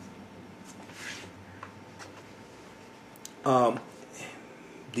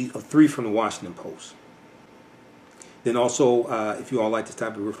 Three from the Washington Post. Then also, if you all like this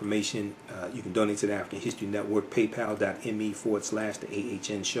type of information, you can donate to the African History Network, paypal.me/the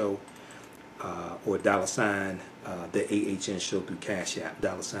AHN Show, or $ the AHN Show through Cash App,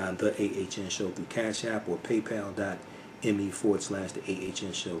 $ the AHN Show through Cash App, or paypal.me/the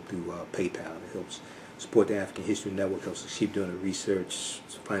AHN Show through PayPal. It helps support the African History Network, helps us keep doing the research,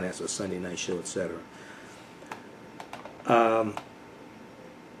 finance our Sunday night show, etc.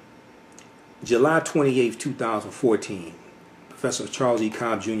 July 28, 2014, Professor Charles E.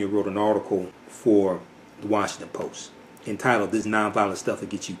 Cobb Jr. wrote an article for the Washington Post entitled "This Nonviolent Stuff Will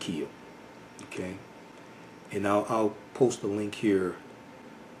Get You Killed." Okay, and I'll post a link here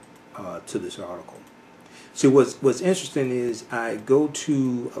to this article. See, what's interesting is I go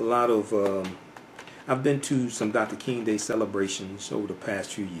to a lot of I've been to some Dr. King Day celebrations over the past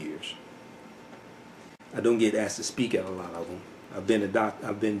few years. I don't get asked to speak at a lot of them. I've been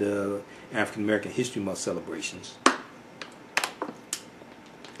to African American History Month celebrations,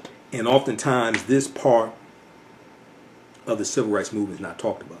 and oftentimes this part of the civil rights movement is not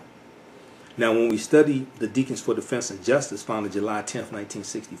talked about. Now, when we study the Deacons for Defense and Justice, founded July 10th,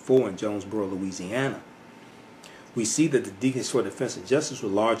 1964 in Jonesboro, Louisiana, We see that the Deacons for Defense and Justice were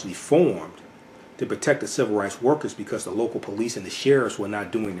largely formed to protect the civil rights workers because the local police and the sheriffs were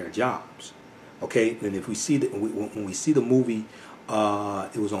not doing their jobs. Okay, and if we see that when we see the movie,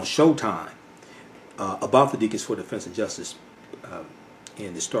 it was on Showtime about the Deacons for Defense and Justice,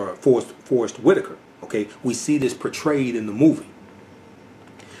 and the star Forrest Whitaker. Okay, we see this portrayed in the movie.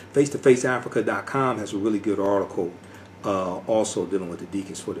 FaceToFaceAfrica.com has a really good article also dealing with the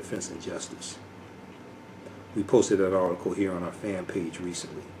Deacons for Defense and Justice. We posted that article here on our fan page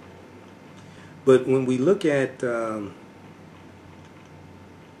recently. But when we look at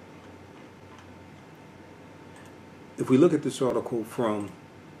if we look at this article from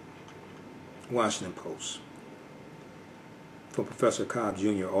Washington Post, from Professor Cobb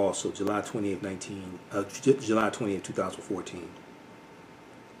Jr. also, July 28, 2014.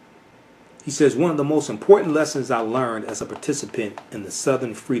 He says, one of the most important lessons I learned as a participant in the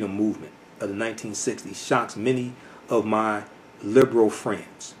Southern Freedom Movement of the 1960s shocks many of my liberal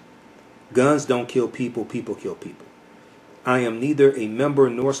friends. Guns don't kill people, people kill people. I am neither a member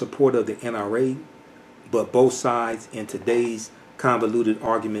nor supporter of the NRA, but both sides in today's convoluted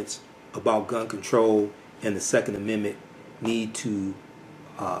arguments about gun control and the Second Amendment need to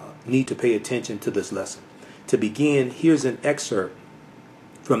pay attention to this lesson. To begin, here's an excerpt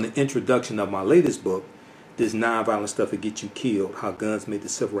from the introduction of my latest book, This Nonviolent Stuff That Gets You Killed, How Guns Made the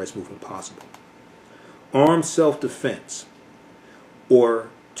Civil Rights Movement Possible. Armed self-defense, or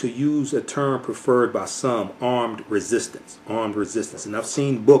to use a term preferred by some, armed resistance. Armed resistance. And I've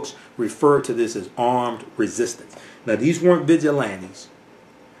seen books refer to this as armed resistance. Now, these weren't vigilantes.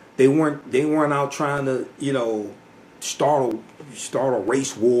 They weren't out trying to, start a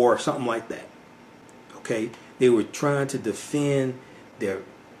race war or something like that. Okay? They were trying to defend their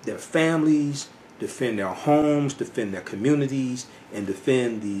families, defend their homes, defend their communities, and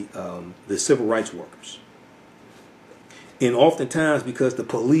defend the civil rights workers. And oftentimes because the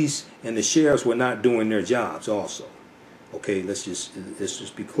police and the sheriffs were not doing their jobs also. Okay, let's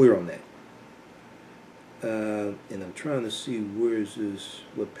just be clear on that. And I'm trying to see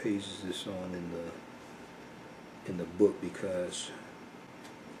what page is this on in the book, because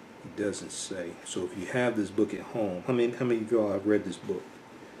it doesn't say. So if you have this book at home, how many of y'all have read this book?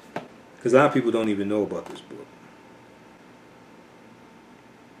 Because a lot of people don't even know about this book.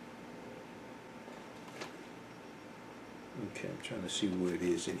 Okay, I'm trying to see where it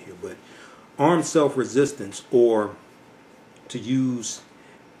is in here. But armed self-resistance, or to use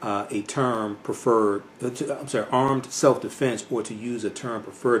a term preferred, armed self-defense, or to use a term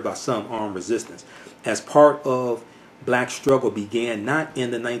preferred by some, armed resistance, as part of black struggle began not in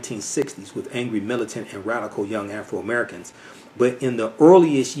the 1960s with angry militant and radical young Afro-Americans, but in the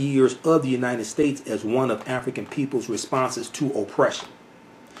earliest years of the United States as one of African people's responses to oppression.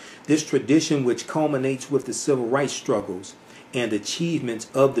 This tradition, which culminates with the civil rights struggles and achievements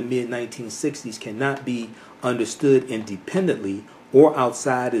of the mid-1960s, cannot be understood independently or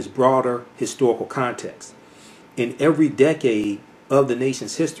outside its broader historical context. In every decade of the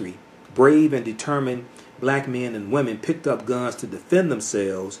nation's history, brave and determined black men and women picked up guns to defend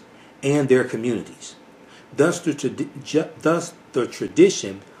themselves and their communities. Thus, the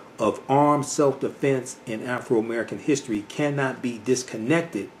tradition of armed self-defense in Afro-American history cannot be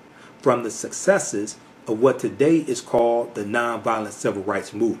disconnected from the successes of what today is called the nonviolent civil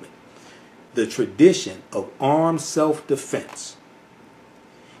rights movement. The tradition of armed self-defense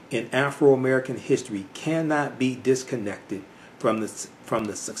in Afro-American history cannot be disconnected from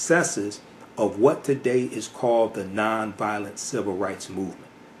the successes of what today is called the nonviolent civil rights movement.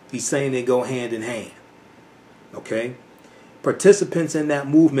 He's saying they go hand in hand. Okay? Participants in that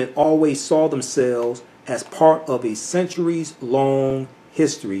movement always saw themselves as part of a centuries-long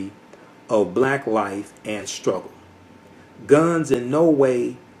history of black life and struggle. Guns in no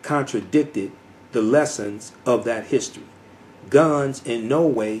way contradicted the lessons of that history. Guns in no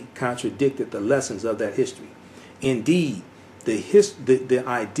way contradicted the lessons of that history. Indeed, the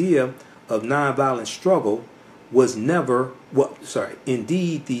idea of nonviolent struggle was never,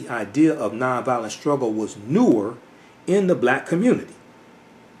 indeed the idea of nonviolent struggle was newer in the black community.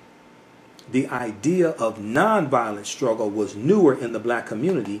 The idea of nonviolent struggle was newer in the black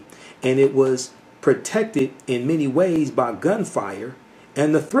community, and it was protected in many ways by gunfire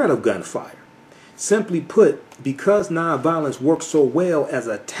and the threat of gunfire. Simply put, because nonviolence works so well as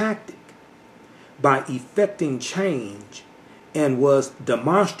a tactic by effecting change and was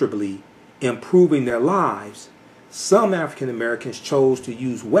demonstrably improving their lives, some African Americans chose to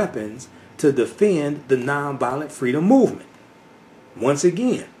use weapons to defend the nonviolent freedom movement. Once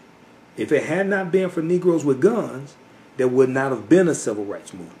again, if it had not been for Negroes with guns, there would not have been a civil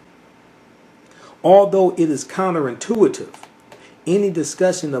rights movement. Although it is counterintuitive, any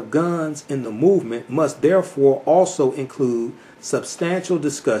discussion of guns in the movement must therefore also include substantial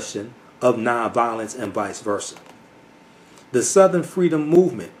discussion of nonviolence and vice versa. The Southern Freedom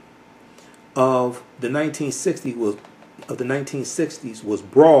Movement of the 1960s was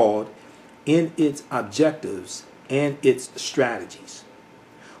broad in its objectives and its strategies,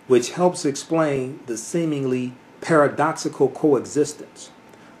 which helps explain the seemingly paradoxical coexistence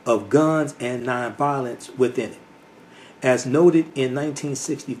of guns and nonviolence within it. As noted in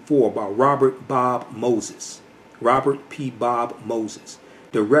 1964 by Robert P. Bob Moses,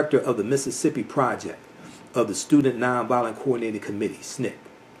 director of the Mississippi Project of the Student Nonviolent Coordinating Committee, SNCC.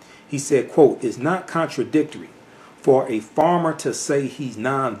 He said, quote, "It's not contradictory for a farmer to say he's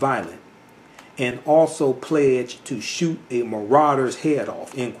nonviolent and also pledge to shoot a marauder's head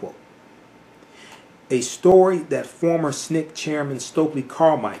off," end quote. A story that former SNCC chairman Stokely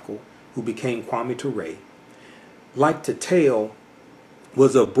Carmichael, who became Kwame Ture, liked to tell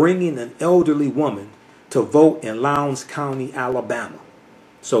was of bringing an elderly woman to vote in Lowndes County, Alabama.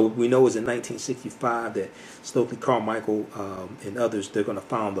 So we know it was in 1965 that Stokely Carmichael and others, they're going to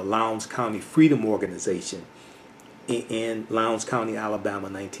found the Lowndes County Freedom Organization in Lowndes County, Alabama,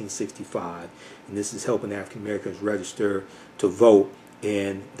 1965. And this is helping African Americans register to vote.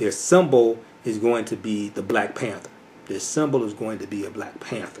 And their symbol is going to be the Black Panther. Their symbol is going to be a Black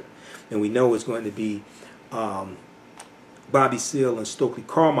Panther. And we know it's going to be Bobby Seale and Stokely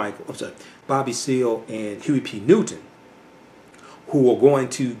Carmichael, Bobby Seale and Huey P. Newton, who are going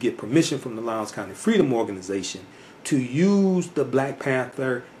to get permission from the Lowndes County Freedom Organization to use the Black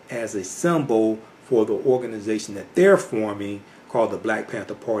Panther as a symbol for the organization that they're forming called the Black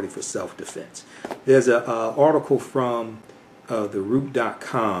Panther Party for Self-Defense. There's an article from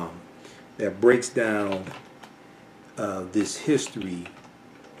theroot.com that breaks down this history,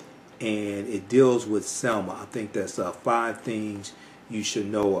 and it deals with Selma. I think that's 5 things you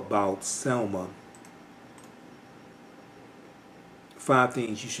should know about Selma. 5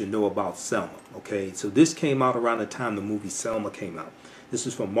 things you should know about Selma. Okay, so this came out around the time the movie Selma came out. This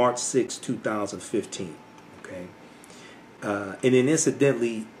is from March 6, 2015. Okay, and then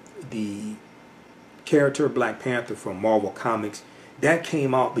incidentally, the character Black Panther from Marvel Comics, that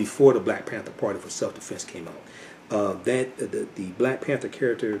came out before the Black Panther Party for Self-Defense came out. The Black Panther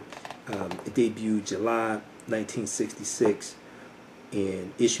character debuted July 1966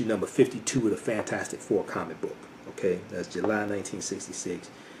 in issue number 52 of the Fantastic Four comic book. Okay, that's July 1966.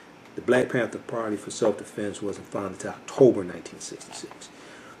 The Black Panther Party for Self-Defense wasn't founded until October 1966.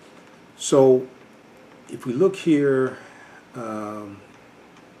 So, if we look here at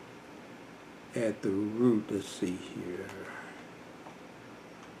the root, let's see here.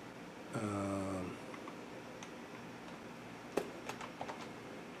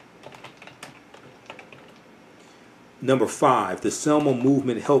 Number 5, the Selma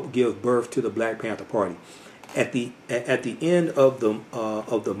movement helped give birth to the Black Panther Party. At the end of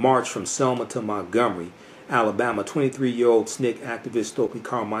the march from Selma to Montgomery, Alabama, 23-year-old SNCC activist Stokely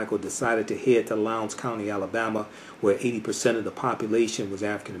Carmichael decided to head to Lowndes County, Alabama, where 80% of the population was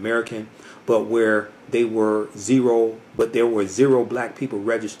African American, but there were zero black people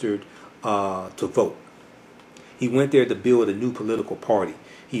registered to vote. He went there to build a new political party.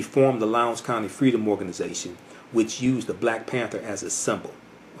 He formed the Lowndes County Freedom Organization, which used the Black Panther as a symbol.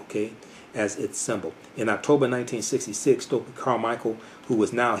 Okay, as its symbol. In October 1966, Stokely Carmichael, who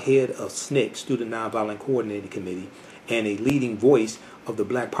was now head of SNCC, Student Nonviolent Coordinating Committee, and a leading voice of the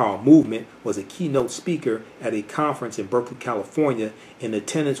Black Power movement, was a keynote speaker at a conference in Berkeley, California. In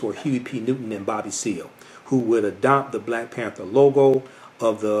attendance were Huey P. Newton and Bobby Seale, who would adopt the Black Panther logo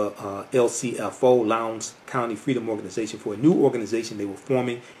of the LCFO, Lowndes County Freedom Organization, for a new organization they were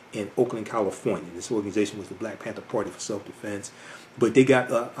forming in Oakland, California. This organization was the Black Panther Party for Self-Defense. But they got,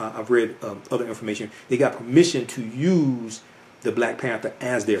 I've read other information, they got permission to use the Black Panther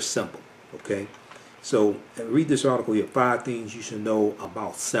as their symbol. Okay, so read this article here, 5 things you should know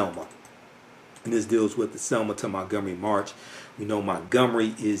about Selma. And this deals with the Selma to Montgomery March. We know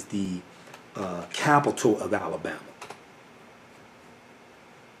Montgomery is the capital of Alabama.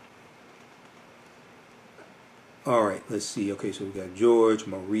 All right, let's see. Okay, so we got George,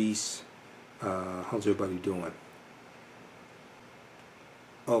 Maurice. How's everybody doing?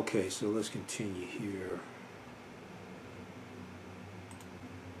 Okay, so let's continue here.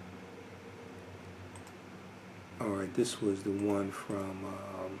 All right, this was the one from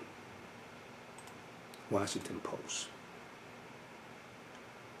Washington Post.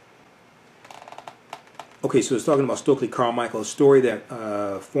 Okay, so it's talking about Stokely Carmichael, a story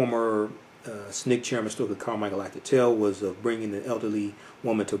that former SNCC Chairman Stokely Carmichael liked to tell was of bringing the elderly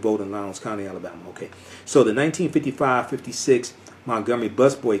woman to vote in Lowndes County, Alabama. Okay, so the 1955-56 Montgomery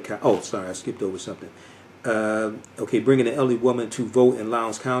bus boycott. Oh, sorry, I skipped over something. Okay, bringing the elderly woman to vote in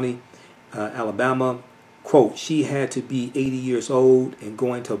Lowndes County, Alabama. Quote, she had to be 80 years old and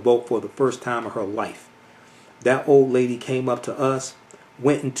going to vote for the first time of her life. That old lady came up to us,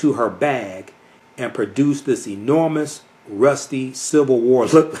 went into her bag, and produced this enormous, rusty Civil War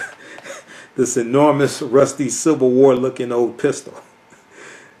look, this enormous, rusty Civil War looking old pistol.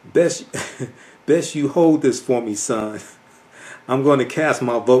 Best you hold this for me, son. I'm going to cast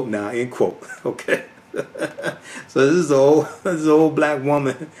my vote now, end quote. Okay. So this is an old black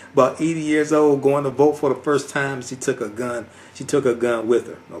woman, about 80 years old, going to vote for the first time. She took a gun. She took a gun with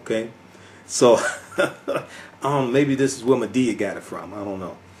her. Okay. So maybe this is where Medea got it from. I don't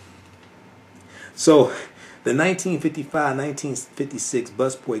know. So the 1955-1956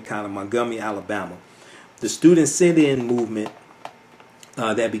 bus boycott of Montgomery, Alabama, the student sit-in movement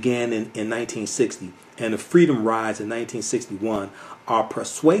that began in 1960 and the freedom rides in 1961 all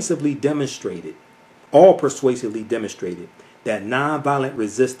persuasively demonstrated that nonviolent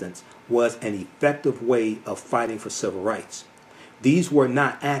resistance was an effective way of fighting for civil rights. These were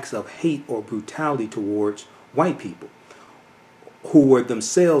not acts of hate or brutality towards white people, who were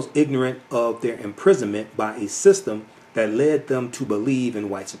themselves ignorant of their imprisonment by a system that led them to believe in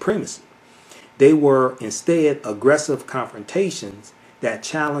white supremacy. They were instead aggressive confrontations that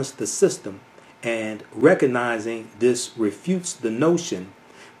challenged the system, and recognizing this refutes the notion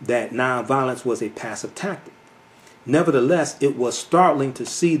that nonviolence was a passive tactic. Nevertheless, it was startling to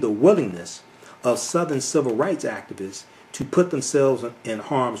see the willingness of Southern civil rights activists to put themselves in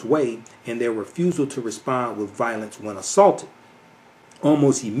harm's way and their refusal to respond with violence when assaulted.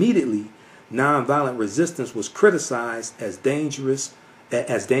 Almost immediately, nonviolent resistance was criticized as dangerous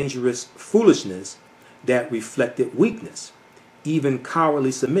foolishness that reflected weakness, even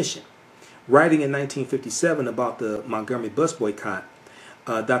cowardly submission. Writing in 1957 about the Montgomery bus boycott,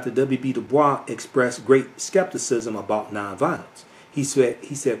 Dr. W.B. Du Bois expressed great skepticism about nonviolence. He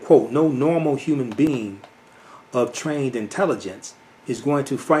said, quote, no normal human being of trained intelligence is going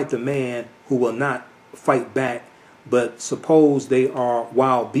to fight the man who will not fight back, but suppose they are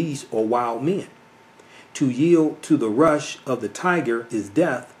wild beasts or wild men. To yield to the rush of the tiger is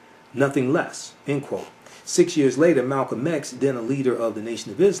death, nothing less, end quote. 6 years later, Malcolm X, then a leader of the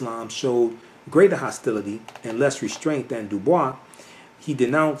Nation of Islam, showed greater hostility and less restraint than Du Bois. He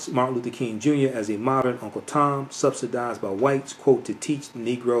denounced Martin Luther King Jr. as a modern Uncle Tom, subsidized by whites, quote, to teach the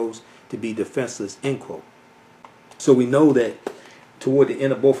Negroes to be defenseless, end quote. So we know that toward the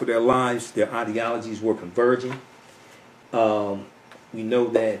end of both of their lives, their ideologies were converging. We know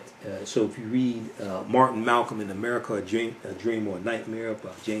that, so if you read Martin Malcolm in America, a Dream or a Nightmare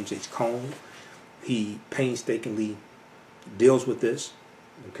by James H. Cone, he painstakingly deals with this.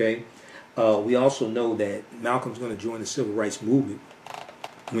 Okay. We also know that Malcolm's going to join the civil rights movement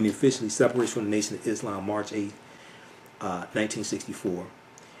when he officially separates from the Nation of Islam March 8th, 1964.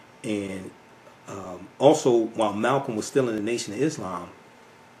 And also, while Malcolm was still in the Nation of Islam,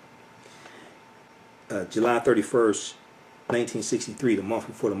 July 31st, 1963, the month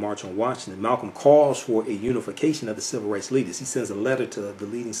before the March on Washington, Malcolm calls for a unification of the civil rights leaders. He sends a letter to the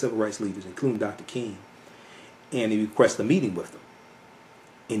leading civil rights leaders, including Dr. King, and he requests a meeting with them.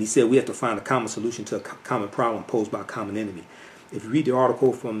 And he said we have to find a common solution to a common problem posed by a common enemy. If you read the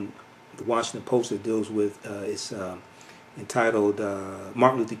article from the Washington Post that deals with, it's entitled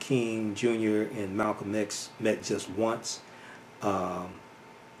Martin Luther King Jr. and Malcolm X Met Just Once.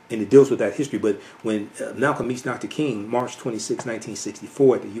 And it deals with that history. But when Malcolm meets Dr. King, March 26,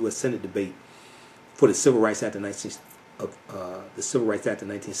 1964, at the U.S. Senate debate for the Civil Rights Act of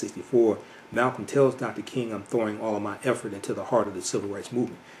 1964, Malcolm tells Dr. King, I'm throwing all of my effort into the heart of the civil rights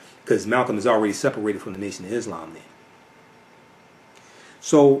movement. Because Malcolm is already separated from the Nation of Islam then.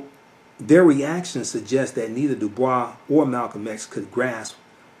 So their reaction suggests that neither Du Bois or Malcolm X could grasp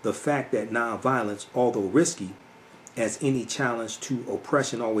the fact that nonviolence, although risky, as any challenge to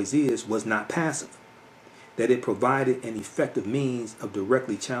oppression always is, was not passive, that it provided an effective means of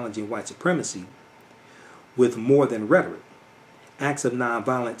directly challenging white supremacy with more than rhetoric. Acts of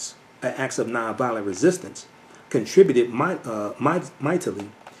nonviolent resistance contributed mightily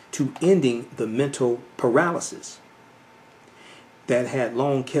to ending the mental paralysis that had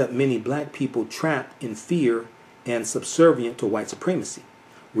long kept many black people trapped in fear and subservient to white supremacy,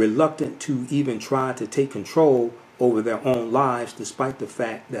 reluctant to even try to take control over their own lives, despite the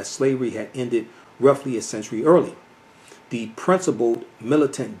fact that slavery had ended roughly a century earlier. The principled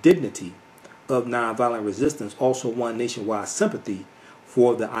militant dignity of nonviolent resistance also won nationwide sympathy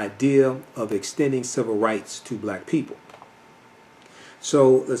for the idea of extending civil rights to black people.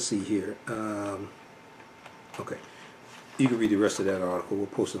 So let's see here. Okay, you can read the rest of that article. We'll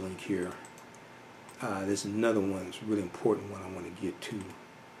post a link here. There's another one, it's a really important one I want to get to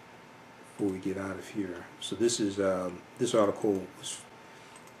before we get out of here. So this is this article was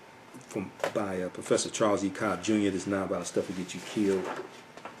by Professor Charles E. Cobb Jr. This is not about stuff that gets you killed.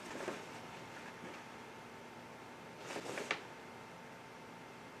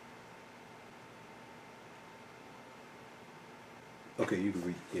 Okay, you can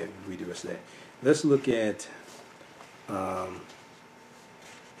read. Yeah, you can read the rest of that. Let's look at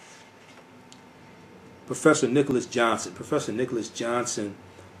Professor Nicholas Johnson. Professor Nicholas Johnson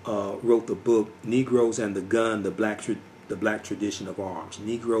wrote the book "Negroes and the Gun: The Black Tradition of Arms."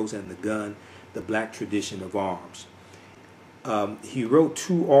 Negroes and the Gun: The Black Tradition of Arms. He wrote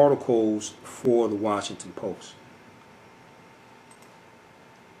 2 articles for the Washington Post.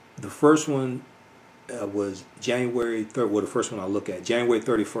 The first one was January 3rd. Well, the first one I'll look at, January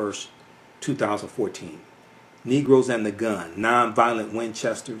 31st, 2014. Negroes and the Gun: Nonviolent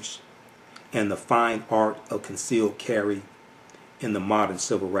Winchesters and the Fine Art of Concealed Carry in the Modern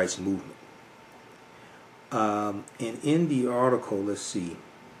Civil Rights Movement. And in the article, let's see,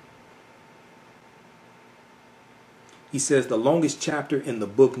 he says the longest chapter in the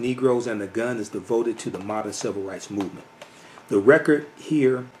book Negroes and the Gun is devoted to the modern civil rights movement. The record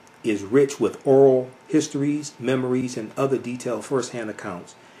here is rich with oral histories, memories, and other detailed first-hand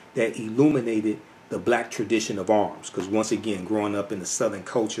accounts that illuminated the black tradition of arms. Because once again, growing up in the Southern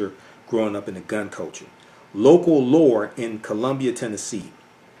culture, growing up in the gun culture. Local lore in Columbia, Tennessee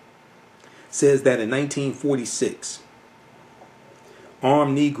says that in 1946,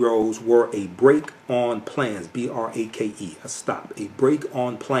 armed Negroes were a break on plans, B-R-A-K-E, a stop, a break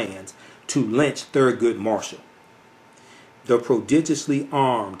on plans to lynch Thurgood Marshall. The prodigiously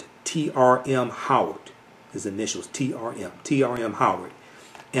armed T.R.M. Howard, his initials T.R.M. Howard,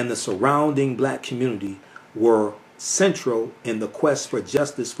 and the surrounding black community were central in the quest for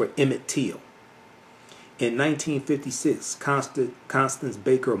justice for Emmett Till. In 1956, Constance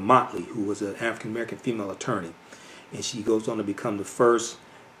Baker Motley, who was an African-American female attorney, and she goes on to become the first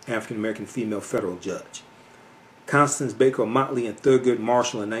African-American female federal judge. Constance Baker Motley and Thurgood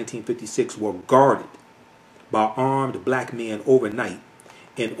Marshall in 1956 were guarded by armed black men overnight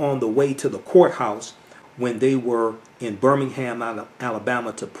and on the way to the courthouse when they were in Birmingham,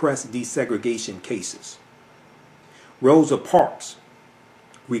 Alabama to press desegregation cases. Rosa Parks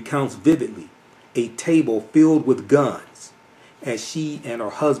recounts vividly a table filled with guns as she and her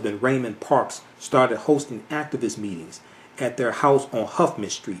husband Raymond Parks started hosting activist meetings at their house on Huffman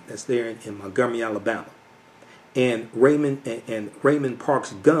Street, that's there in Montgomery, Alabama. And Raymond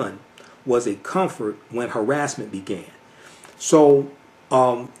Parks' gun was a comfort when harassment began. So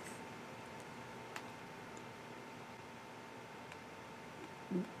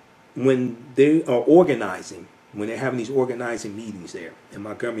when they are organizing, when they're having these organizing meetings there in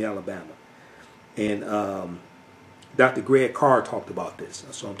Montgomery, Alabama, and Dr. Greg Carr talked about this.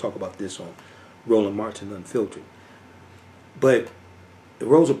 I saw him talk about this on Roland Martin Unfiltered. But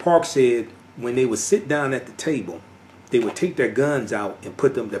Rosa Parks said when they would sit down at the table, they would take their guns out and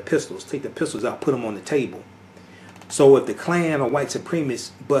put them, take their pistols out, put them on the table. So if the Klan or white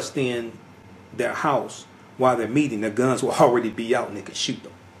supremacists bust in their house while they're meeting, their guns will already be out and they could shoot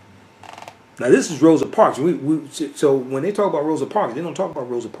them. Now this is Rosa Parks. So when they talk about Rosa Parks, they don't talk about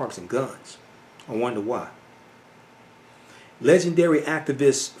Rosa Parks and guns. I wonder why. Legendary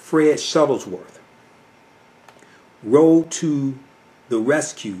activist Fred Shuttlesworth rode to the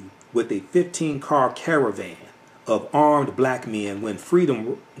rescue with a 15-car caravan of armed black men when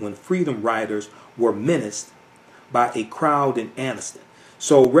freedom riders were menaced by a crowd in Anniston.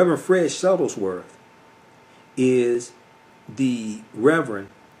 So Reverend Fred Shuttlesworth is the reverend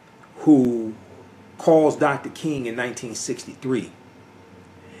who calls Dr. King in 1963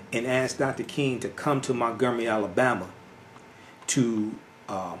 and asked Dr. King to come to Montgomery, Alabama to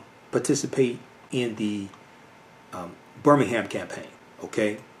participate in the Birmingham campaign.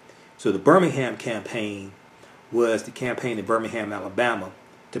 Okay, so the Birmingham campaign was the campaign in Birmingham, Alabama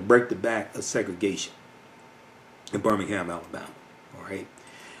to break the back of segregation in Birmingham, Alabama. All right,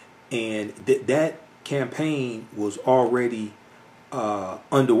 and that campaign was already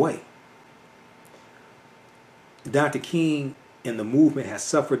underway. Dr. King and the movement has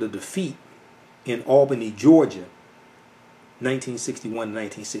suffered a defeat in Albany, Georgia, 1961 to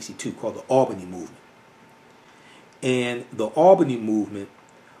 1962, called the Albany Movement. And the Albany Movement,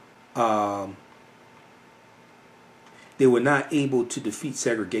 they were not able to defeat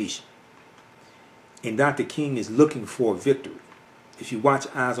segregation. And Dr. King is looking for a victory. if you watch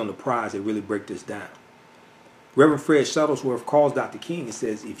Eyes on the Prize, they really break this down. Reverend Fred Shuttlesworth calls Dr. King and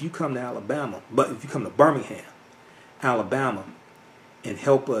says, if you come to Alabama, but if you come to Birmingham, Alabama, and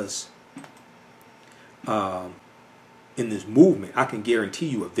help us in this movement, I can guarantee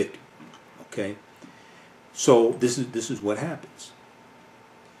you a victory. Okay, so this is what happens.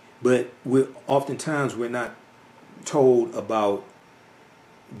 But oftentimes we're not told about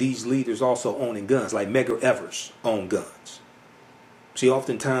these leaders also owning guns, like Medgar Evers owned guns. See,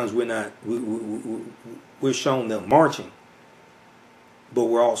 oftentimes we're shown them marching, but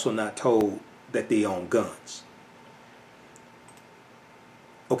we're also not told that they own guns.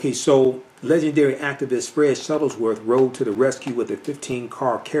 Okay, so legendary activist Fred Shuttlesworth rode to the rescue with a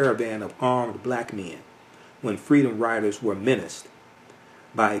 15-car caravan of armed black men when freedom riders were menaced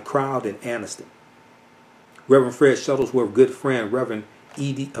by a crowd in Anniston. Reverend Fred Shuttlesworth's good friend, Reverend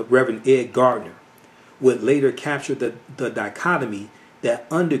Ed Gardner, would later capture the dichotomy that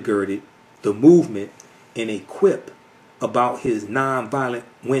undergirded the movement in a quip about his nonviolent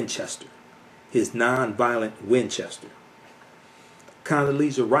Winchester.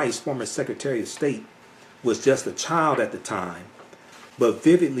 Condoleezza Rice, former Secretary of State, was just a child at the time, but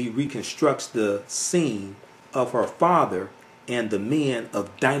vividly reconstructs the scene of her father and the men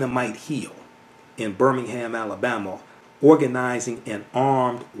of Dynamite Hill in Birmingham, Alabama, organizing an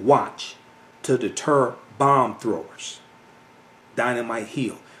armed watch to deter bomb throwers. Dynamite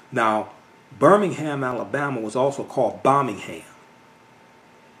Hill. Now, Birmingham, Alabama was also called Bombingham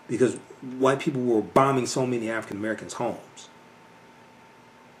because white people were bombing so many African Americans' homes.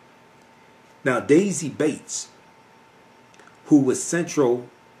 Now, Daisy Bates, who was central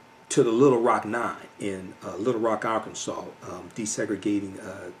to the Little Rock Nine in Little Rock, Arkansas, desegregating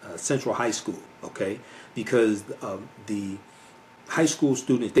Central High School, okay? Because the high school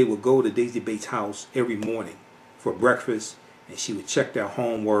students, they would go to Daisy Bates' house every morning for breakfast, and she would check their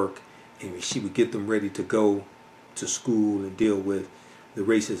homework, and she would get them ready to go to school and deal with the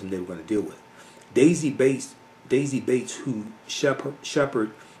racism they were going to deal with. Daisy Bates, who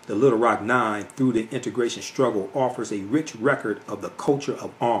shepherded the Little Rock Nine through the integration struggle, offers a rich record of the culture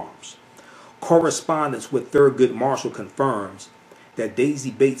of arms. Correspondence with Thurgood Marshall confirms that Daisy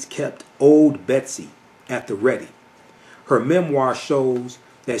Bates kept Old Betsy at the ready. Her memoir shows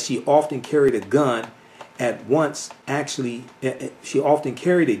that she often carried a gun and once actually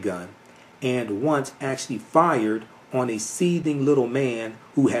fired on a seething little man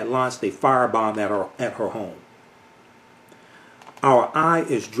who had launched a firebomb at her home. Our eye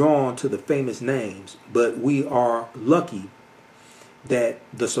is drawn to the famous names, but we are lucky that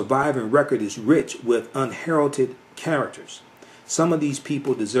the surviving record is rich with unheralded characters. Some of these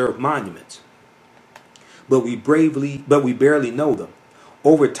people deserve monuments, but we barely know them.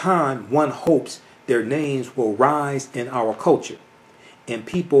 Over time, one hopes their names will rise in our culture, and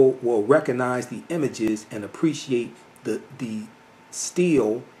people will recognize the images and appreciate the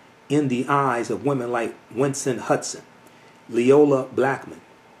steel in the eyes of women like Winston Hudson, Leola Blackman,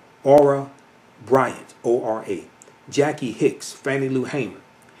 Ora Bryant, O-R-A, Jackie Hicks, Fannie Lou Hamer,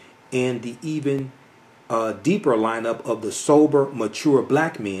 and the even deeper lineup of the sober, mature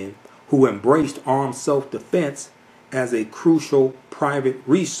black men who embraced armed self-defense as a crucial private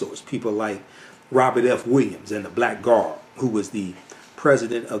resource. People like Robert F. Williams and the Black Guard, who was the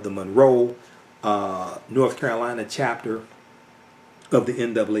president of the Monroe, North Carolina chapter of the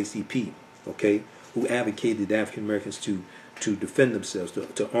NAACP, okay, who advocated African Americans to defend themselves,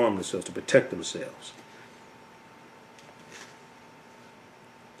 to arm themselves, to protect themselves.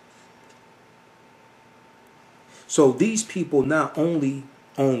 So these people not only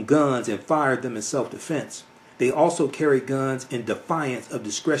own guns and fired them in self-defense, they also carry guns in defiance of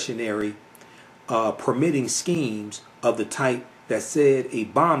discretionary permitting schemes of the type that said a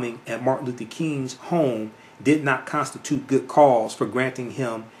bombing at Martin Luther King's home did not constitute good cause for granting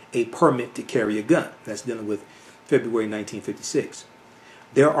him a permit to carry a gun. That's dealing with February 1956.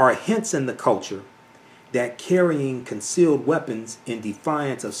 There are hints in the culture that carrying concealed weapons in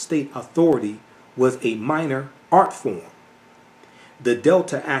defiance of state authority was a minor art form. The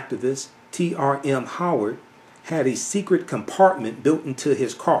Delta activist T.R.M. Howard had a secret compartment built into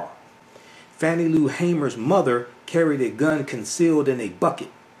his car. Fannie Lou Hamer's mother carried a gun concealed in a bucket.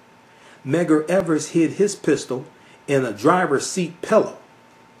 Medgar Evers hid his pistol in a driver's seat pillow.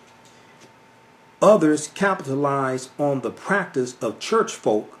 Others capitalized on the practice of church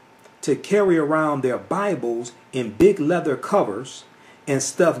folk to carry around their Bibles in big leather covers and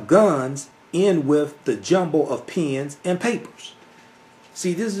stuff guns in with the jumble of pens and papers.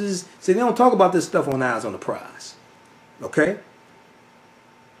 See, they don't talk about this stuff on Eyes on the Prize. Okay?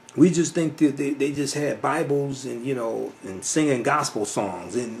 We just think that they just had Bibles and, you know, and singing gospel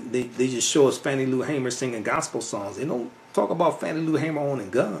songs, and they just show us Fannie Lou Hamer singing gospel songs. They don't talk about Fannie Lou Hamer owning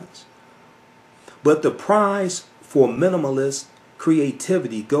guns. But the prize for minimalist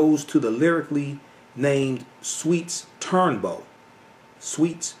creativity goes to the lyrically named Sweets Turnbow.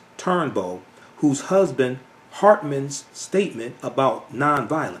 Sweets Turnbow, whose husband Hartman's statement about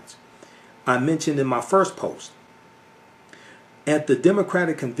nonviolence I mentioned in my first post. At the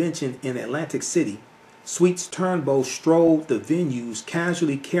Democratic Convention in Atlantic City, Sweets Turnbow strolled the venues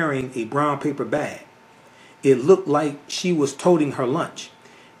casually carrying a brown paper bag. It looked like she was toting her lunch.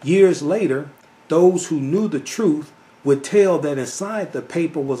 Years later, those who knew the truth would tell that inside the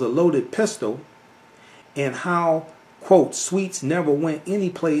paper was a loaded pistol, and how, quote, Sweets never went any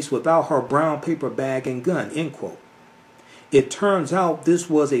place without her brown paper bag and gun, end quote. It turns out this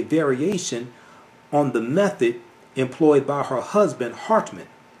was a variation on the method employed by her husband, Hartman,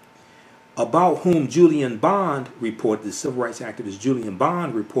 about whom Julian Bond reported, the civil rights activist Julian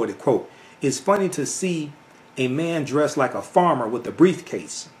Bond reported, quote, it's funny to see a man dressed like a farmer with a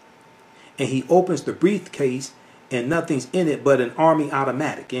briefcase, and he opens the briefcase and nothing's in it but an army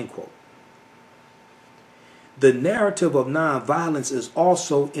automatic, end quote. The narrative of nonviolence is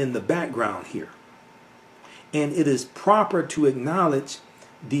also in the background here, and it is proper to acknowledge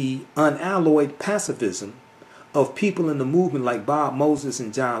the unalloyed pacifism of people in the movement like Bob Moses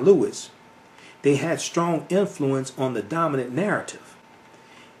and John Lewis. They had strong influence on the dominant narrative.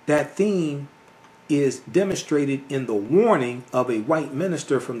 That theme is demonstrated in the warning of a white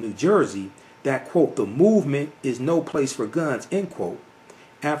minister from New Jersey that, quote, the movement is no place for guns, end quote,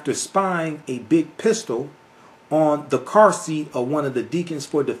 after spying a big pistol on the car seat of one of the Deacons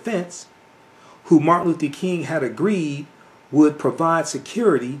for Defense, who Martin Luther King had agreed would provide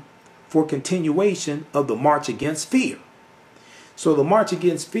security for continuation of the March Against Fear. So the March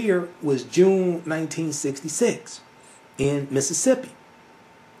Against Fear was June 1966 in Mississippi.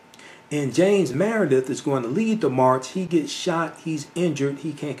 And James Meredith is going to lead the march. He gets shot, he's injured,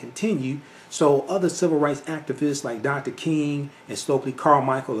 he can't continue. So other civil rights activists like Dr. King and Stokely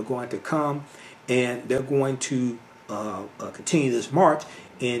Carmichael are going to come, and they're going to continue this march.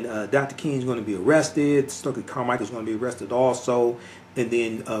 And Dr. King is going to be arrested. Stokely Carmichael is going to be arrested also. And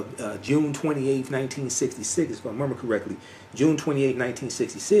then June 28, 1966, if I remember correctly, June 28,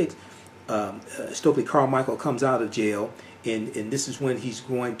 1966, Stokely Carmichael comes out of jail, and this is when he's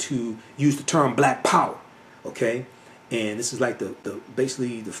going to use the term Black Power, okay? And this is like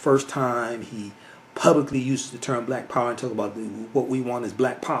basically the first time he publicly uses the term Black Power and talk about what we want is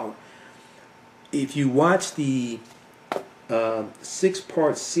Black Power. If you watch the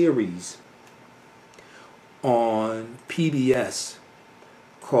 6-part series on PBS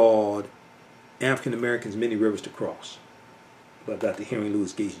called African Americans, Many Rivers to Cross, by Dr. Henry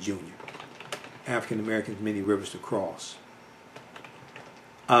Louis Gates Jr. African Americans, Many Rivers to Cross.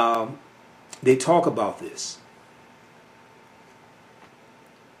 They talk about this.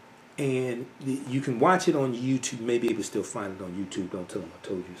 And you can watch it on YouTube. Maybe you can still find it on YouTube. Don't tell them I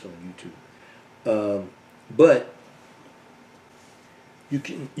told you it's on YouTube. But you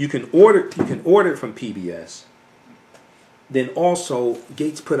can order it from PBS. Then also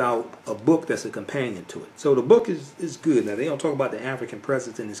Gates put out a book that's a companion to it. So the book is good. Now they don't talk about the African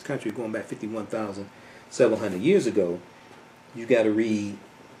presence in this country going back 51,700 years ago. You got to read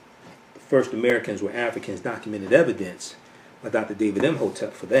First Americans Were Africans, Documented Evidence by Dr. David M.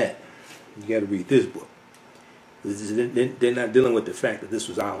 Hotep for that. You got to read this book. They're not dealing with the fact that this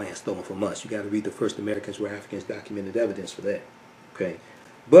was our land stolen from us. You got to read the First Americans Were Africans, Documented Evidence for that. Okay,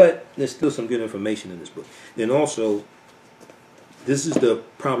 but there's still some good information in this book. Then also, this is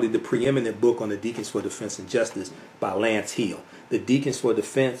probably the preeminent book on the Deacons for Defense and Justice by Lance Hill. The Deacons for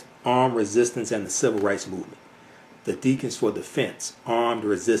Defense, Armed Resistance, and the Civil Rights Movement. The Deacons for Defense, Armed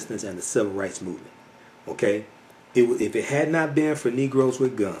Resistance, and the Civil Rights Movement. Okay? If it had not been for Negroes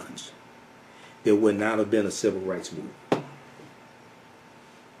with guns, there would not have been a Civil Rights Movement.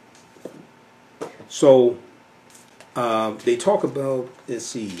 So, they talk about, let's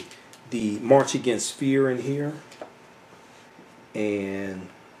see, the March Against Fear in here. And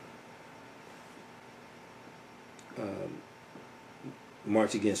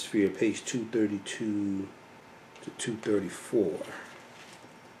March Against Fear, page 232 to 234.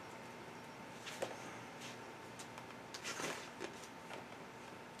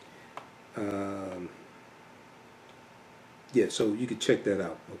 Yeah, so you can check that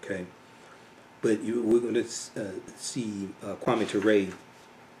out, okay? But we're going to see Kwame Ture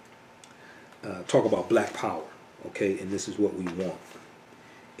talk about Black Power, okay? And this is what we want.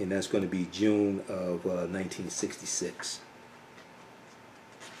 And that's going to be June of 1966.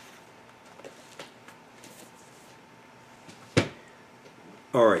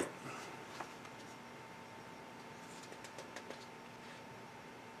 All right.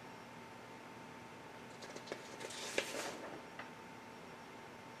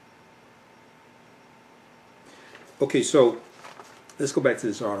 Okay, so let's go back to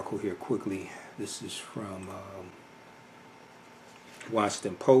this article here quickly. This is from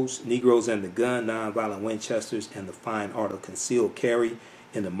Washington Post. Negroes and the Gun, Nonviolent Winchesters, and the Fine Art of Concealed Carry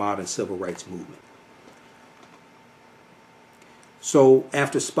in the Modern Civil Rights Movement. So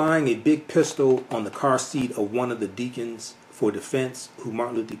after spying a big pistol on the car seat of one of the deacons for defense, who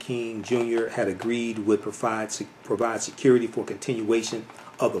Martin Luther King Jr. had agreed would provide security for continuation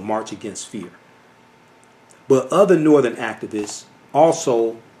of the March Against Fear. But other Northern activists,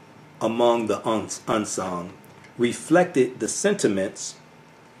 also among the unsung, reflected the sentiments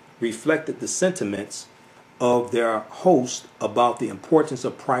of their host about the importance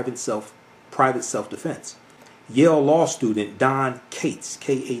of private self-defense. Yale law student Don Cates,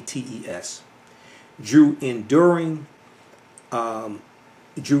 Kates, drew enduring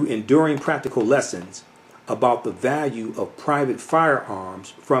practical lessons about the value of private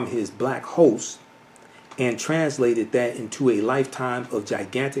firearms from his black host, and translated that into a lifetime of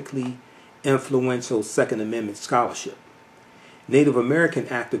gigantically influential Second Amendment scholarship. Native American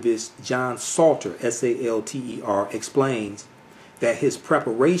activist John Salter, Salter, explains that his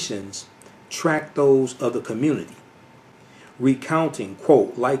preparations tracked those of the community, recounting,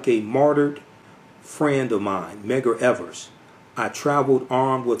 quote, like a martyred friend of mine, Medgar Evers, I traveled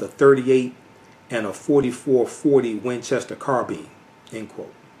armed with a .38 and a .44-40 Winchester carbine, end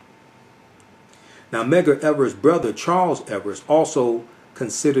quote. Now, Medgar Evers' brother, Charles Evers, also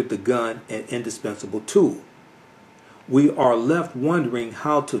considered the gun an indispensable tool. We are left wondering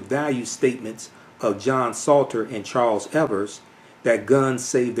how to value statements of John Salter and Charles Evers that guns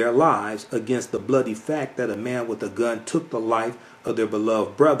saved their lives against the bloody fact that a man with a gun took the life of their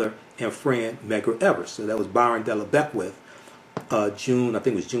beloved brother and friend, Medgar Evers. So that was Byron Della Beckwith, June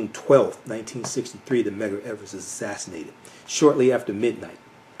 12th, 1963, that Medgar Evers is assassinated, shortly after midnight.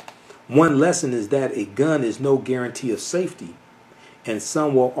 One lesson is that a gun is no guarantee of safety, and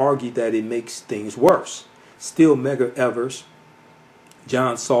some will argue that it makes things worse. Still, Medgar Evers,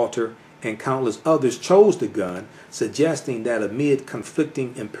 John Salter, and countless others chose the gun, suggesting that amid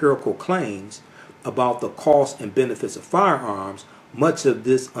conflicting empirical claims about the costs and benefits of firearms, much of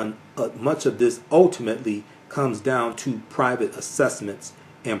this ultimately comes down to private assessments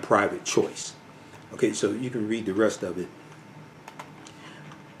and private choice. Okay, so you can read the rest of it.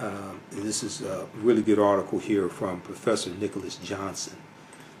 This is a really good article here from Professor Nicholas Johnson.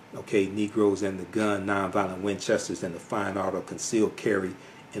 Okay, Negroes and the Gun, Nonviolent Winchesters, and the Fine Art of Concealed Carry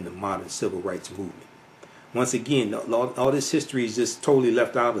in the Modern Civil Rights Movement. Once again, all this history is just totally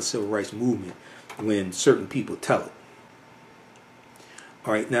left out of the Civil Rights Movement when certain people tell it.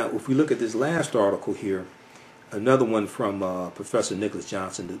 All right, now if we look at this last article here, another one from Professor Nicholas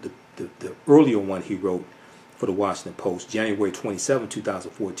Johnson, the earlier one he wrote for the Washington Post, January 27,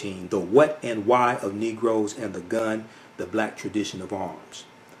 2014, The What and Why of Negroes and the Gun, the Black Tradition of Arms.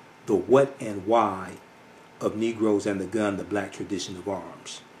 The What and Why of Negroes and the Gun, the Black Tradition of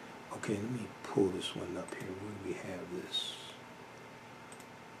Arms. Okay, let me pull this one up here. Where do we have this?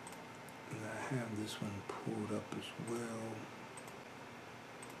 And I have this one pulled up as well.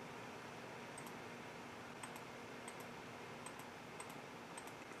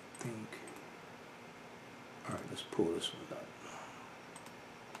 I think. All right, let's pull this one up.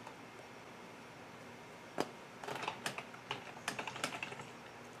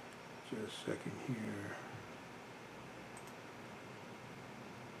 Just a second here.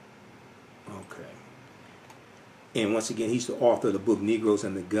 Okay. And once again, he's the author of the book Negroes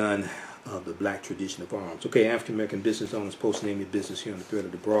and the Gun, the Black Tradition of Arms. Okay, African American business owners, post name your business here on the thread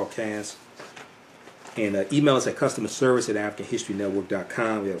of the broadcast. And email us at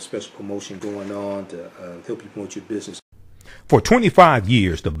customerservice@AfricanHistoryNetwork.com. We have a special promotion going on to help you promote your business. For 25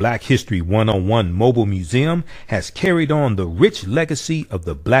 years, the Black History 101 Mobile Museum has carried on the rich legacy of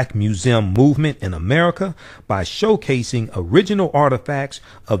the Black Museum movement in America by showcasing original artifacts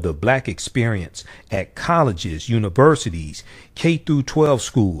of the Black experience at colleges, universities, K-12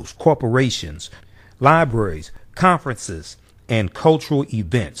 schools, corporations, libraries, conferences, and cultural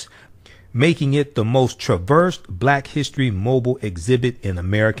events, making it the most traversed Black History mobile exhibit in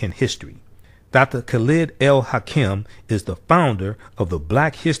American history. Dr. Khalid El Hakim is the founder of the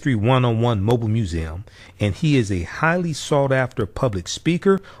Black History 101 Mobile Museum, and he is a highly sought-after public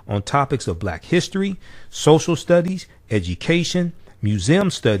speaker on topics of Black history, social studies, education, museum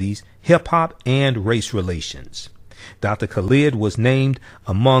studies, hip-hop, and race relations. Dr. Khalid was named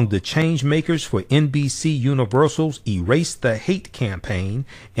among the change makers for NBC Universal's Erase the Hate campaign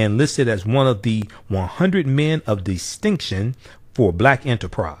and listed as one of the 100 men of distinction for Black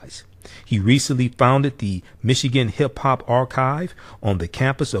enterprise. He recently founded the Michigan Hip Hop Archive on the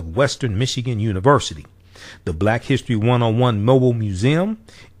campus of Western Michigan University. The Black History 101 Mobile Museum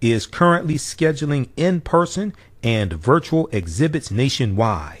is currently scheduling in-person and virtual exhibits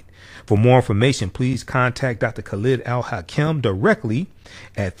nationwide. For more information, please contact Dr. Khalid Al-Hakim directly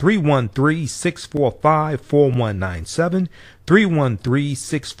at 313-645-4197,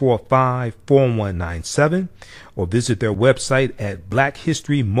 313-645-4197, or visit their website at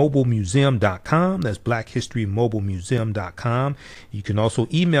blackhistorymobilemuseum.com. That's blackhistorymobilemuseum.com. You can also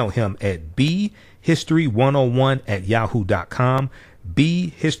email him at bhistory101@yahoo.com,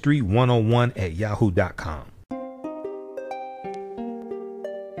 bhistory101@yahoo.com.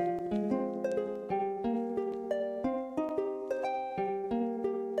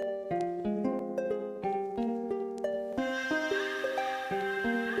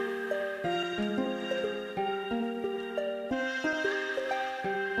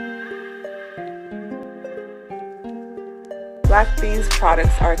 Black Bees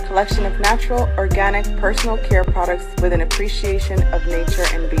products are a collection of natural, organic, personal care products with an appreciation of nature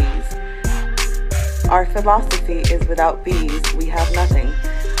and bees. Our philosophy is without bees, we have nothing.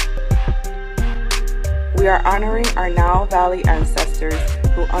 We are honoring our Nile Valley ancestors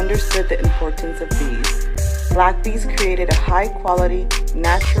who understood the importance of bees. Black Bees created a high-quality,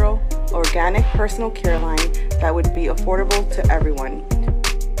 natural, organic personal care line that would be affordable to everyone.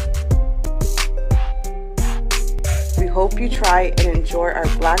 We hope you try and enjoy our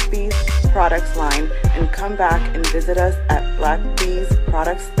Black Bees products line and come back and visit us at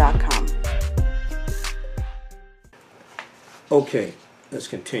blackbeesproducts.com. Okay, let's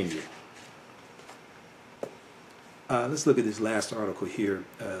continue. Let's look at this last article here.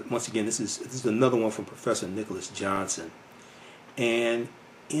 Once again, this is another one from Professor Nicholas Johnson. And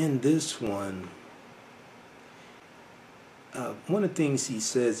in this one of the things he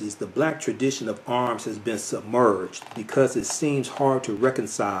says is the black tradition of arms has been submerged because it seems hard to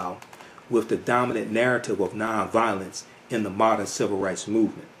reconcile with the dominant narrative of nonviolence in the modern civil rights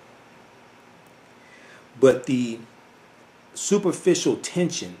movement. But the superficial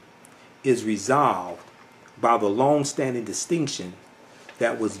tension is resolved by the long-standing distinction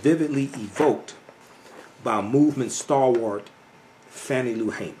that was vividly evoked by movement stalwart Fannie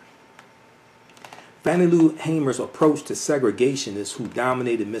Lou Hamer. Fannie Lou Hamer's approach to segregationists who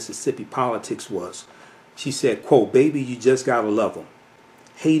dominated Mississippi politics was, she said, quote, "Baby, you just gotta love them.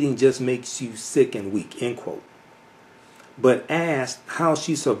 Hating just makes you sick and weak," end quote. But asked how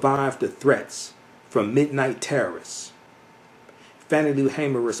she survived the threats from midnight terrorists, Fannie Lou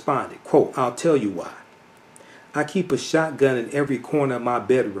Hamer responded, quote, "I'll tell you why. I keep a shotgun in every corner of my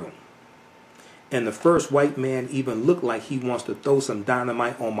bedroom. And the first white man even look like he wants to throw some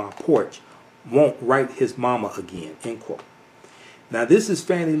dynamite on my porch won't write his mama again," end quote. Now this is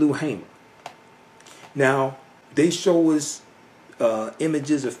Fannie Lou Hamer. Now they show us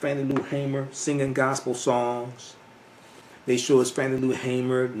images of Fannie Lou Hamer singing gospel songs. They show us Fannie Lou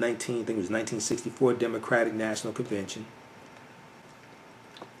Hamer, I think it was 1964 Democratic National Convention.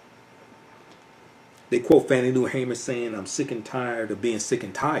 They quote Fannie Lou Hamer saying, "I'm sick and tired of being sick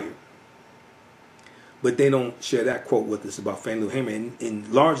and tired." But they don't share that quote with us about Fannie Lou Hamer. And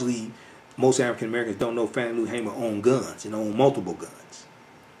largely, most African Americans don't know Fannie Lou Hamer owned guns and owned multiple guns.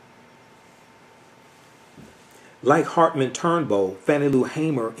 Like Hartman Turnbull, Fannie Lou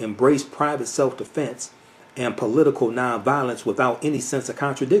Hamer embraced private self-defense and political nonviolence without any sense of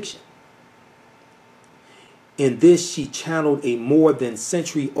contradiction. In this, she channeled a more than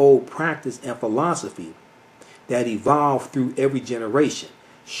century-old practice and philosophy that evolved through every generation,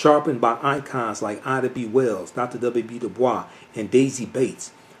 sharpened by icons like Ida B. Wells, Dr. W.B. Du Bois, and Daisy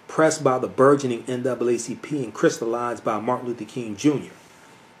Bates, pressed by the burgeoning NAACP and crystallized by Martin Luther King Jr.,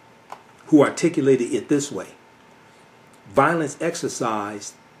 who articulated it this way: violence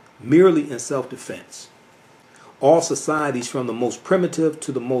exercised merely in self-defense. All societies, from the most primitive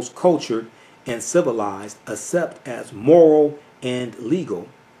to the most cultured and civilized, accept as moral and legal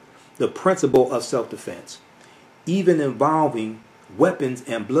the principle of self-defense, even involving weapons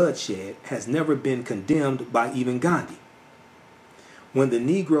and bloodshed, has never been condemned by even Gandhi. When the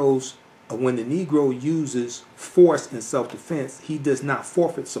Negro uses force in self-defense, he does not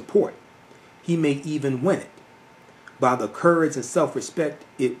forfeit support. He may even win it by the courage and self-respect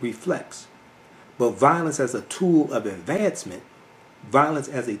it reflects. But violence as a tool of advancement,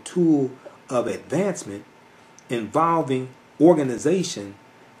 involving organization,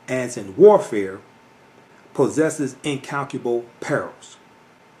 as in warfare, possesses incalculable perils.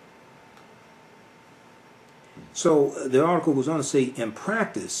 So the article goes on to say, in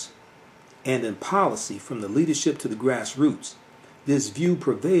practice and in policy, from the leadership to the grassroots, this view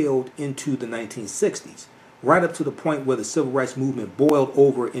prevailed into the 1960s, right up to the point where the civil rights movement boiled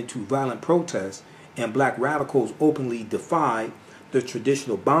over into violent protests and black radicals openly defied the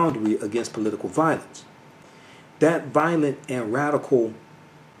traditional boundary against political violence. That violent and radical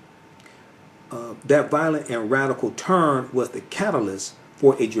turn was the catalyst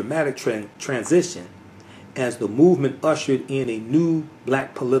for a dramatic transition as the movement ushered in a new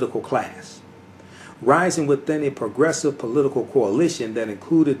black political class, rising within a progressive political coalition that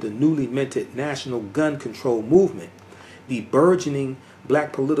included the newly minted National Gun Control Movement. The burgeoning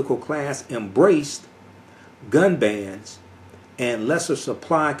black political class embraced gun bans and lesser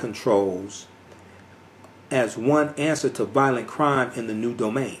supply controls as one answer to violent crime in the new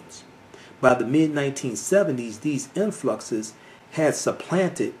domains. By the mid-1970s, these influxes had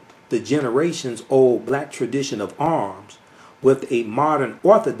supplanted the generations-old black tradition of arms with a modern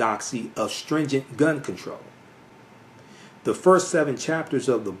orthodoxy of stringent gun control. The first 7 chapters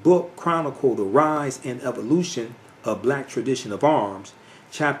of the book chronicle the rise and evolution of black tradition of arms.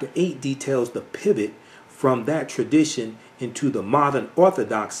 Chapter 8 details the pivot from that tradition into the modern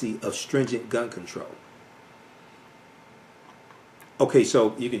orthodoxy of stringent gun control. Okay,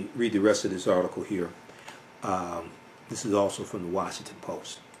 so you can read the rest of this article here. This is also from the Washington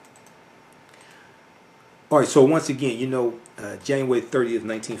Post. All right, so once again, January 30th,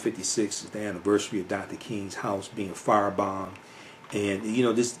 1956 is the anniversary of Dr. King's house being firebombed. And,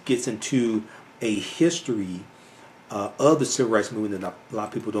 this gets into a history of the civil rights movement that a lot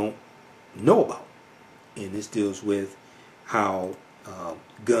of people don't know about. And this deals with how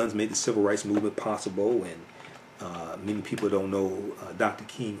guns made the civil rights movement possible. And many people don't know Dr.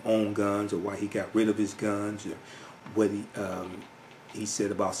 King owned guns or why he got rid of his guns or what he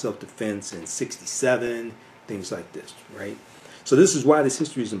said about self-defense in 1967, things like this, right? So this is why this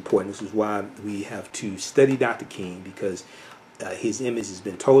history is important. This is why we have to study Dr. King, because his image has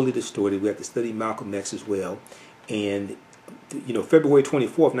been totally distorted. We have to study Malcolm X as well. And, February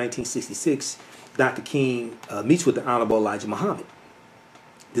 24th, 1966, Dr. King meets with the Honorable Elijah Muhammad.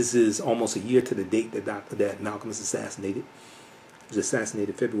 This is almost a year to the date that Malcolm is assassinated. He was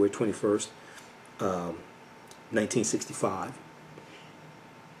assassinated February 21st, 1965.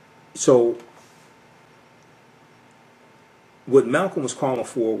 So what Malcolm was calling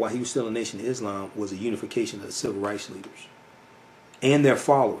for while he was still in the Nation of Islam was a unification of the civil rights leaders and their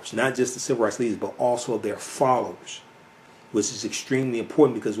followers, not just the civil rights leaders, but also their followers, which is extremely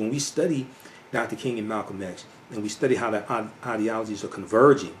important, because when we study Dr. King and Malcolm X, and we study how their ideologies are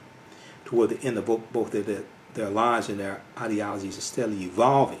converging toward the end of both their lives, and their ideologies are steadily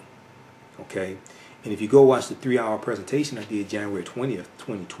evolving, okay? And if you go watch the 3-hour presentation I did January 20th,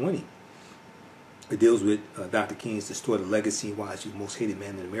 2020, it deals with Dr. King's distorted legacy and why he's the most hated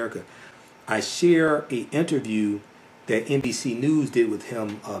man in America. I share an interview that NBC News did with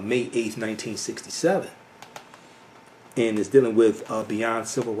him May 8th, 1967. And it's dealing with Beyond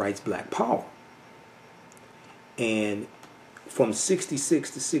Civil Rights Black Power. And from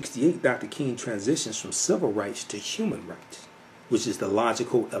 66 to 68, Dr. King transitions from civil rights to human rights, which is the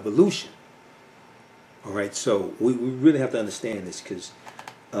logical evolution. All right, so we really have to understand this, because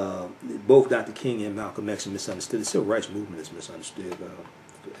both Dr. King and Malcolm X are misunderstood. The civil rights movement is misunderstood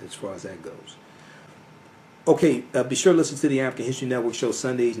as far as that goes. Okay, be sure to listen to the African History Network show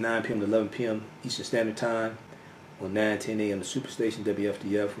Sundays, 9 p.m. to 11 p.m. Eastern Standard Time on 9:10 a.m. the Superstation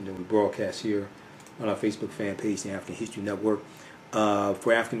WFDF, and then we broadcast here on our Facebook fan page, the African History Network.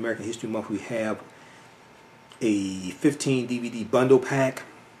 For African American History Month, we have a 15 DVD bundle pack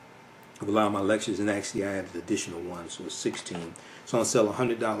of a lot of my lectures, and actually I added additional ones, so it's 16. So on sale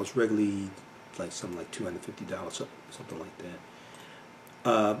 $100, regularly something like $250, something like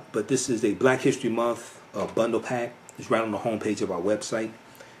that. But this is a Black History Month bundle pack. It's right on the homepage of our website,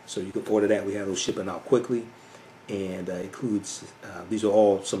 so you can order that. We have those shipping out quickly, and includes these are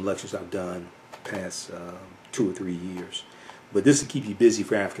all some lectures I've done past 2 or 3 years. But this will keep you busy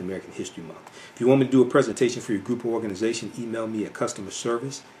for African American History Month. If you want me to do a presentation for your group or organization, email me at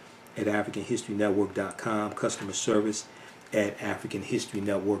customerservice@africanhistorynetwork.com,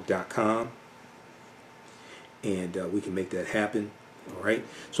 customerservice@africanhistorynetwork.com, and we can make that happen. All right.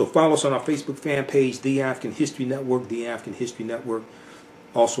 So follow us on our Facebook fan page, The African History Network, The African History Network.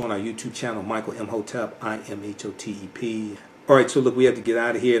 Also on our YouTube channel, Michael Imhotep, IMHOTEP. All right, so look, we have to get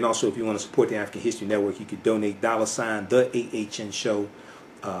out of here. And also, if you want to support the African History Network, you could donate $ the AHN show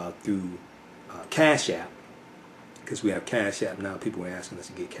through Cash App, because we have Cash App now. People are asking us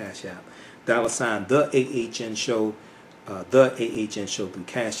to get Cash App. $ the AHN show, the AHN show through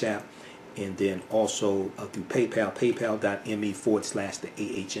Cash App, and then also through PayPal, paypal.me/the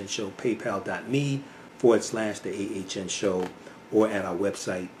AHN show, paypal.me/the AHN show, or at our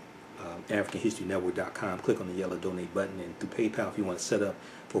website, AfricanHistoryNetwork.com. Click on the yellow donate button, and through PayPal, if you want to set up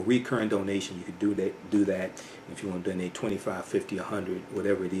for recurring donation, you can do that. If you want to donate 25, 50, 100,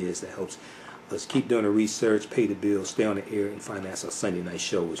 whatever it is, that helps us keep doing the research, pay the bills, stay on the air, and finance our Sunday night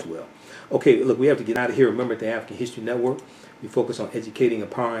show as well. Okay, look, we have to get out of here. Remember, at the African History Network, we focus on educating,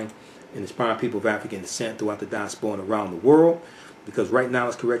 empowering, and inspiring people of African descent throughout the diaspora and around the world. Because right now,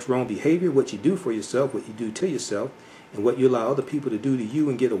 it's correct wrong behavior. What you do for yourself, what you do to yourself, and what you allow other people to do to you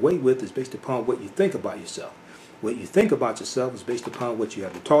and get away with is based upon what you think about yourself. What you think about yourself is based upon what you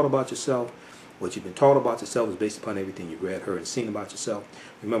have been taught about yourself. What you've been taught about yourself is based upon everything you've read, heard, and seen about yourself.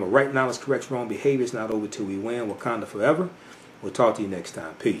 Remember, right now, it's correct wrong behavior. It's not over till we win. Wakanda forever. We'll talk to you next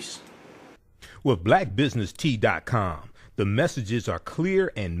time. Peace. With BlackBusinessT.com, the messages are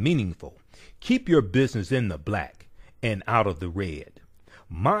clear and meaningful. Keep your business in the black and out of the red.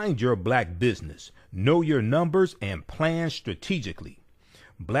 Mind your black business, know your numbers, and plan strategically.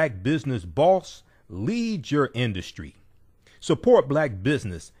 Black Business Boss, lead your industry. Support black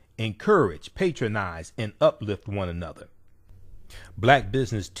business, encourage, patronize, and uplift one another.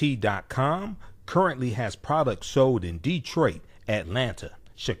 BlackBusinessT.com currently has products sold in Detroit, Atlanta,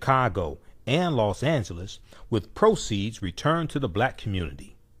 Chicago, and Los Angeles, with proceeds returned to the black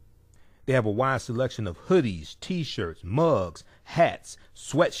community. They have a wide selection of hoodies, t-shirts, mugs, hats,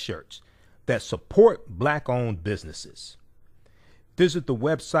 sweatshirts that support black-owned businesses. Visit the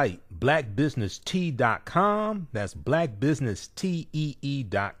website blackbusinesstee.com. That's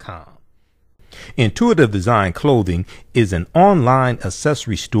blackbusinesstee.com. Intuitive Design Clothing is an online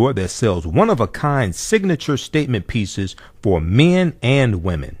accessory store that sells one-of-a-kind signature statement pieces for men and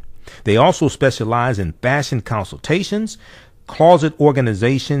women. They also specialize in fashion consultations, closet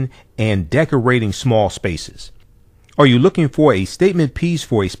organization, and decorating small spaces. Are you looking for a statement piece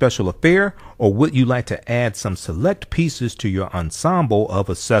for a special affair, or would you like to add some select pieces to your ensemble of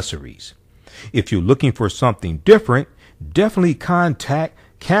accessories? If you're looking for something different, definitely contact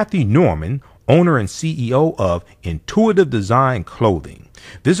Kathy Norman, owner and CEO of Intuitive Design Clothing.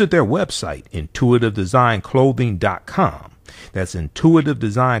 Visit their website, intuitivedesignClothing.com. That's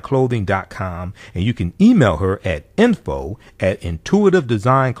intuitivedesignClothing.com, and you can email her at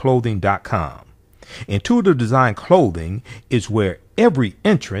info@intuitivedesignClothing.com. Intuitive Design Clothing is where every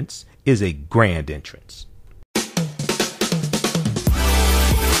entrance is a grand entrance.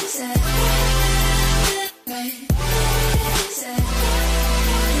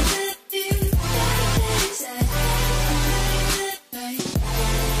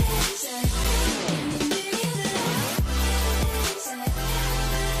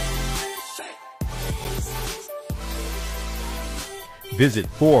 Visit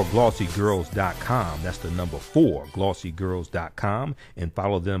 4glossygirls.com. That's the number 4glossygirls.com, and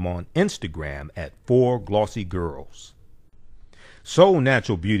follow them on Instagram at 4glossygirls. Soul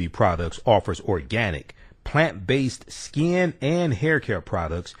Natural Beauty Products offers organic, plant-based skin and hair care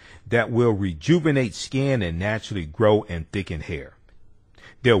products that will rejuvenate skin and naturally grow and thicken hair.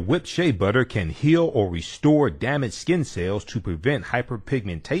 Their whipped shea butter can heal or restore damaged skin cells to prevent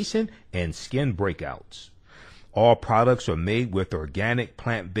hyperpigmentation and skin breakouts. All products are made with organic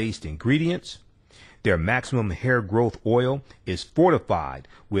plant-based ingredients. Their maximum hair growth oil is fortified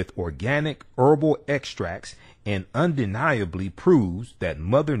with organic herbal extracts and undeniably proves that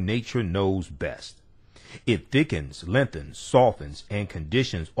Mother Nature knows best. It thickens, lengthens, softens, and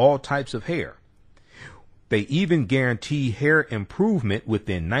conditions all types of hair. They even guarantee hair improvement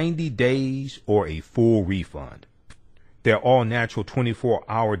within 90 days or a full refund. Their all-natural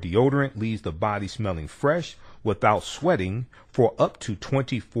 24-hour deodorant leaves the body smelling fresh without sweating for up to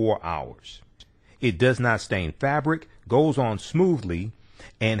 24 hours. It does not stain fabric, goes on smoothly,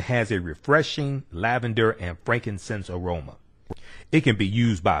 and has a refreshing lavender and frankincense aroma. It can be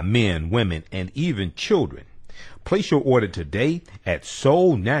used by men, women, and even children. Place your order today at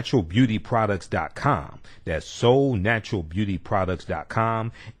soulnaturalbeautyproducts.com. That's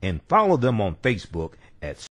soulnaturalbeautyproducts.com, and follow them on Facebook at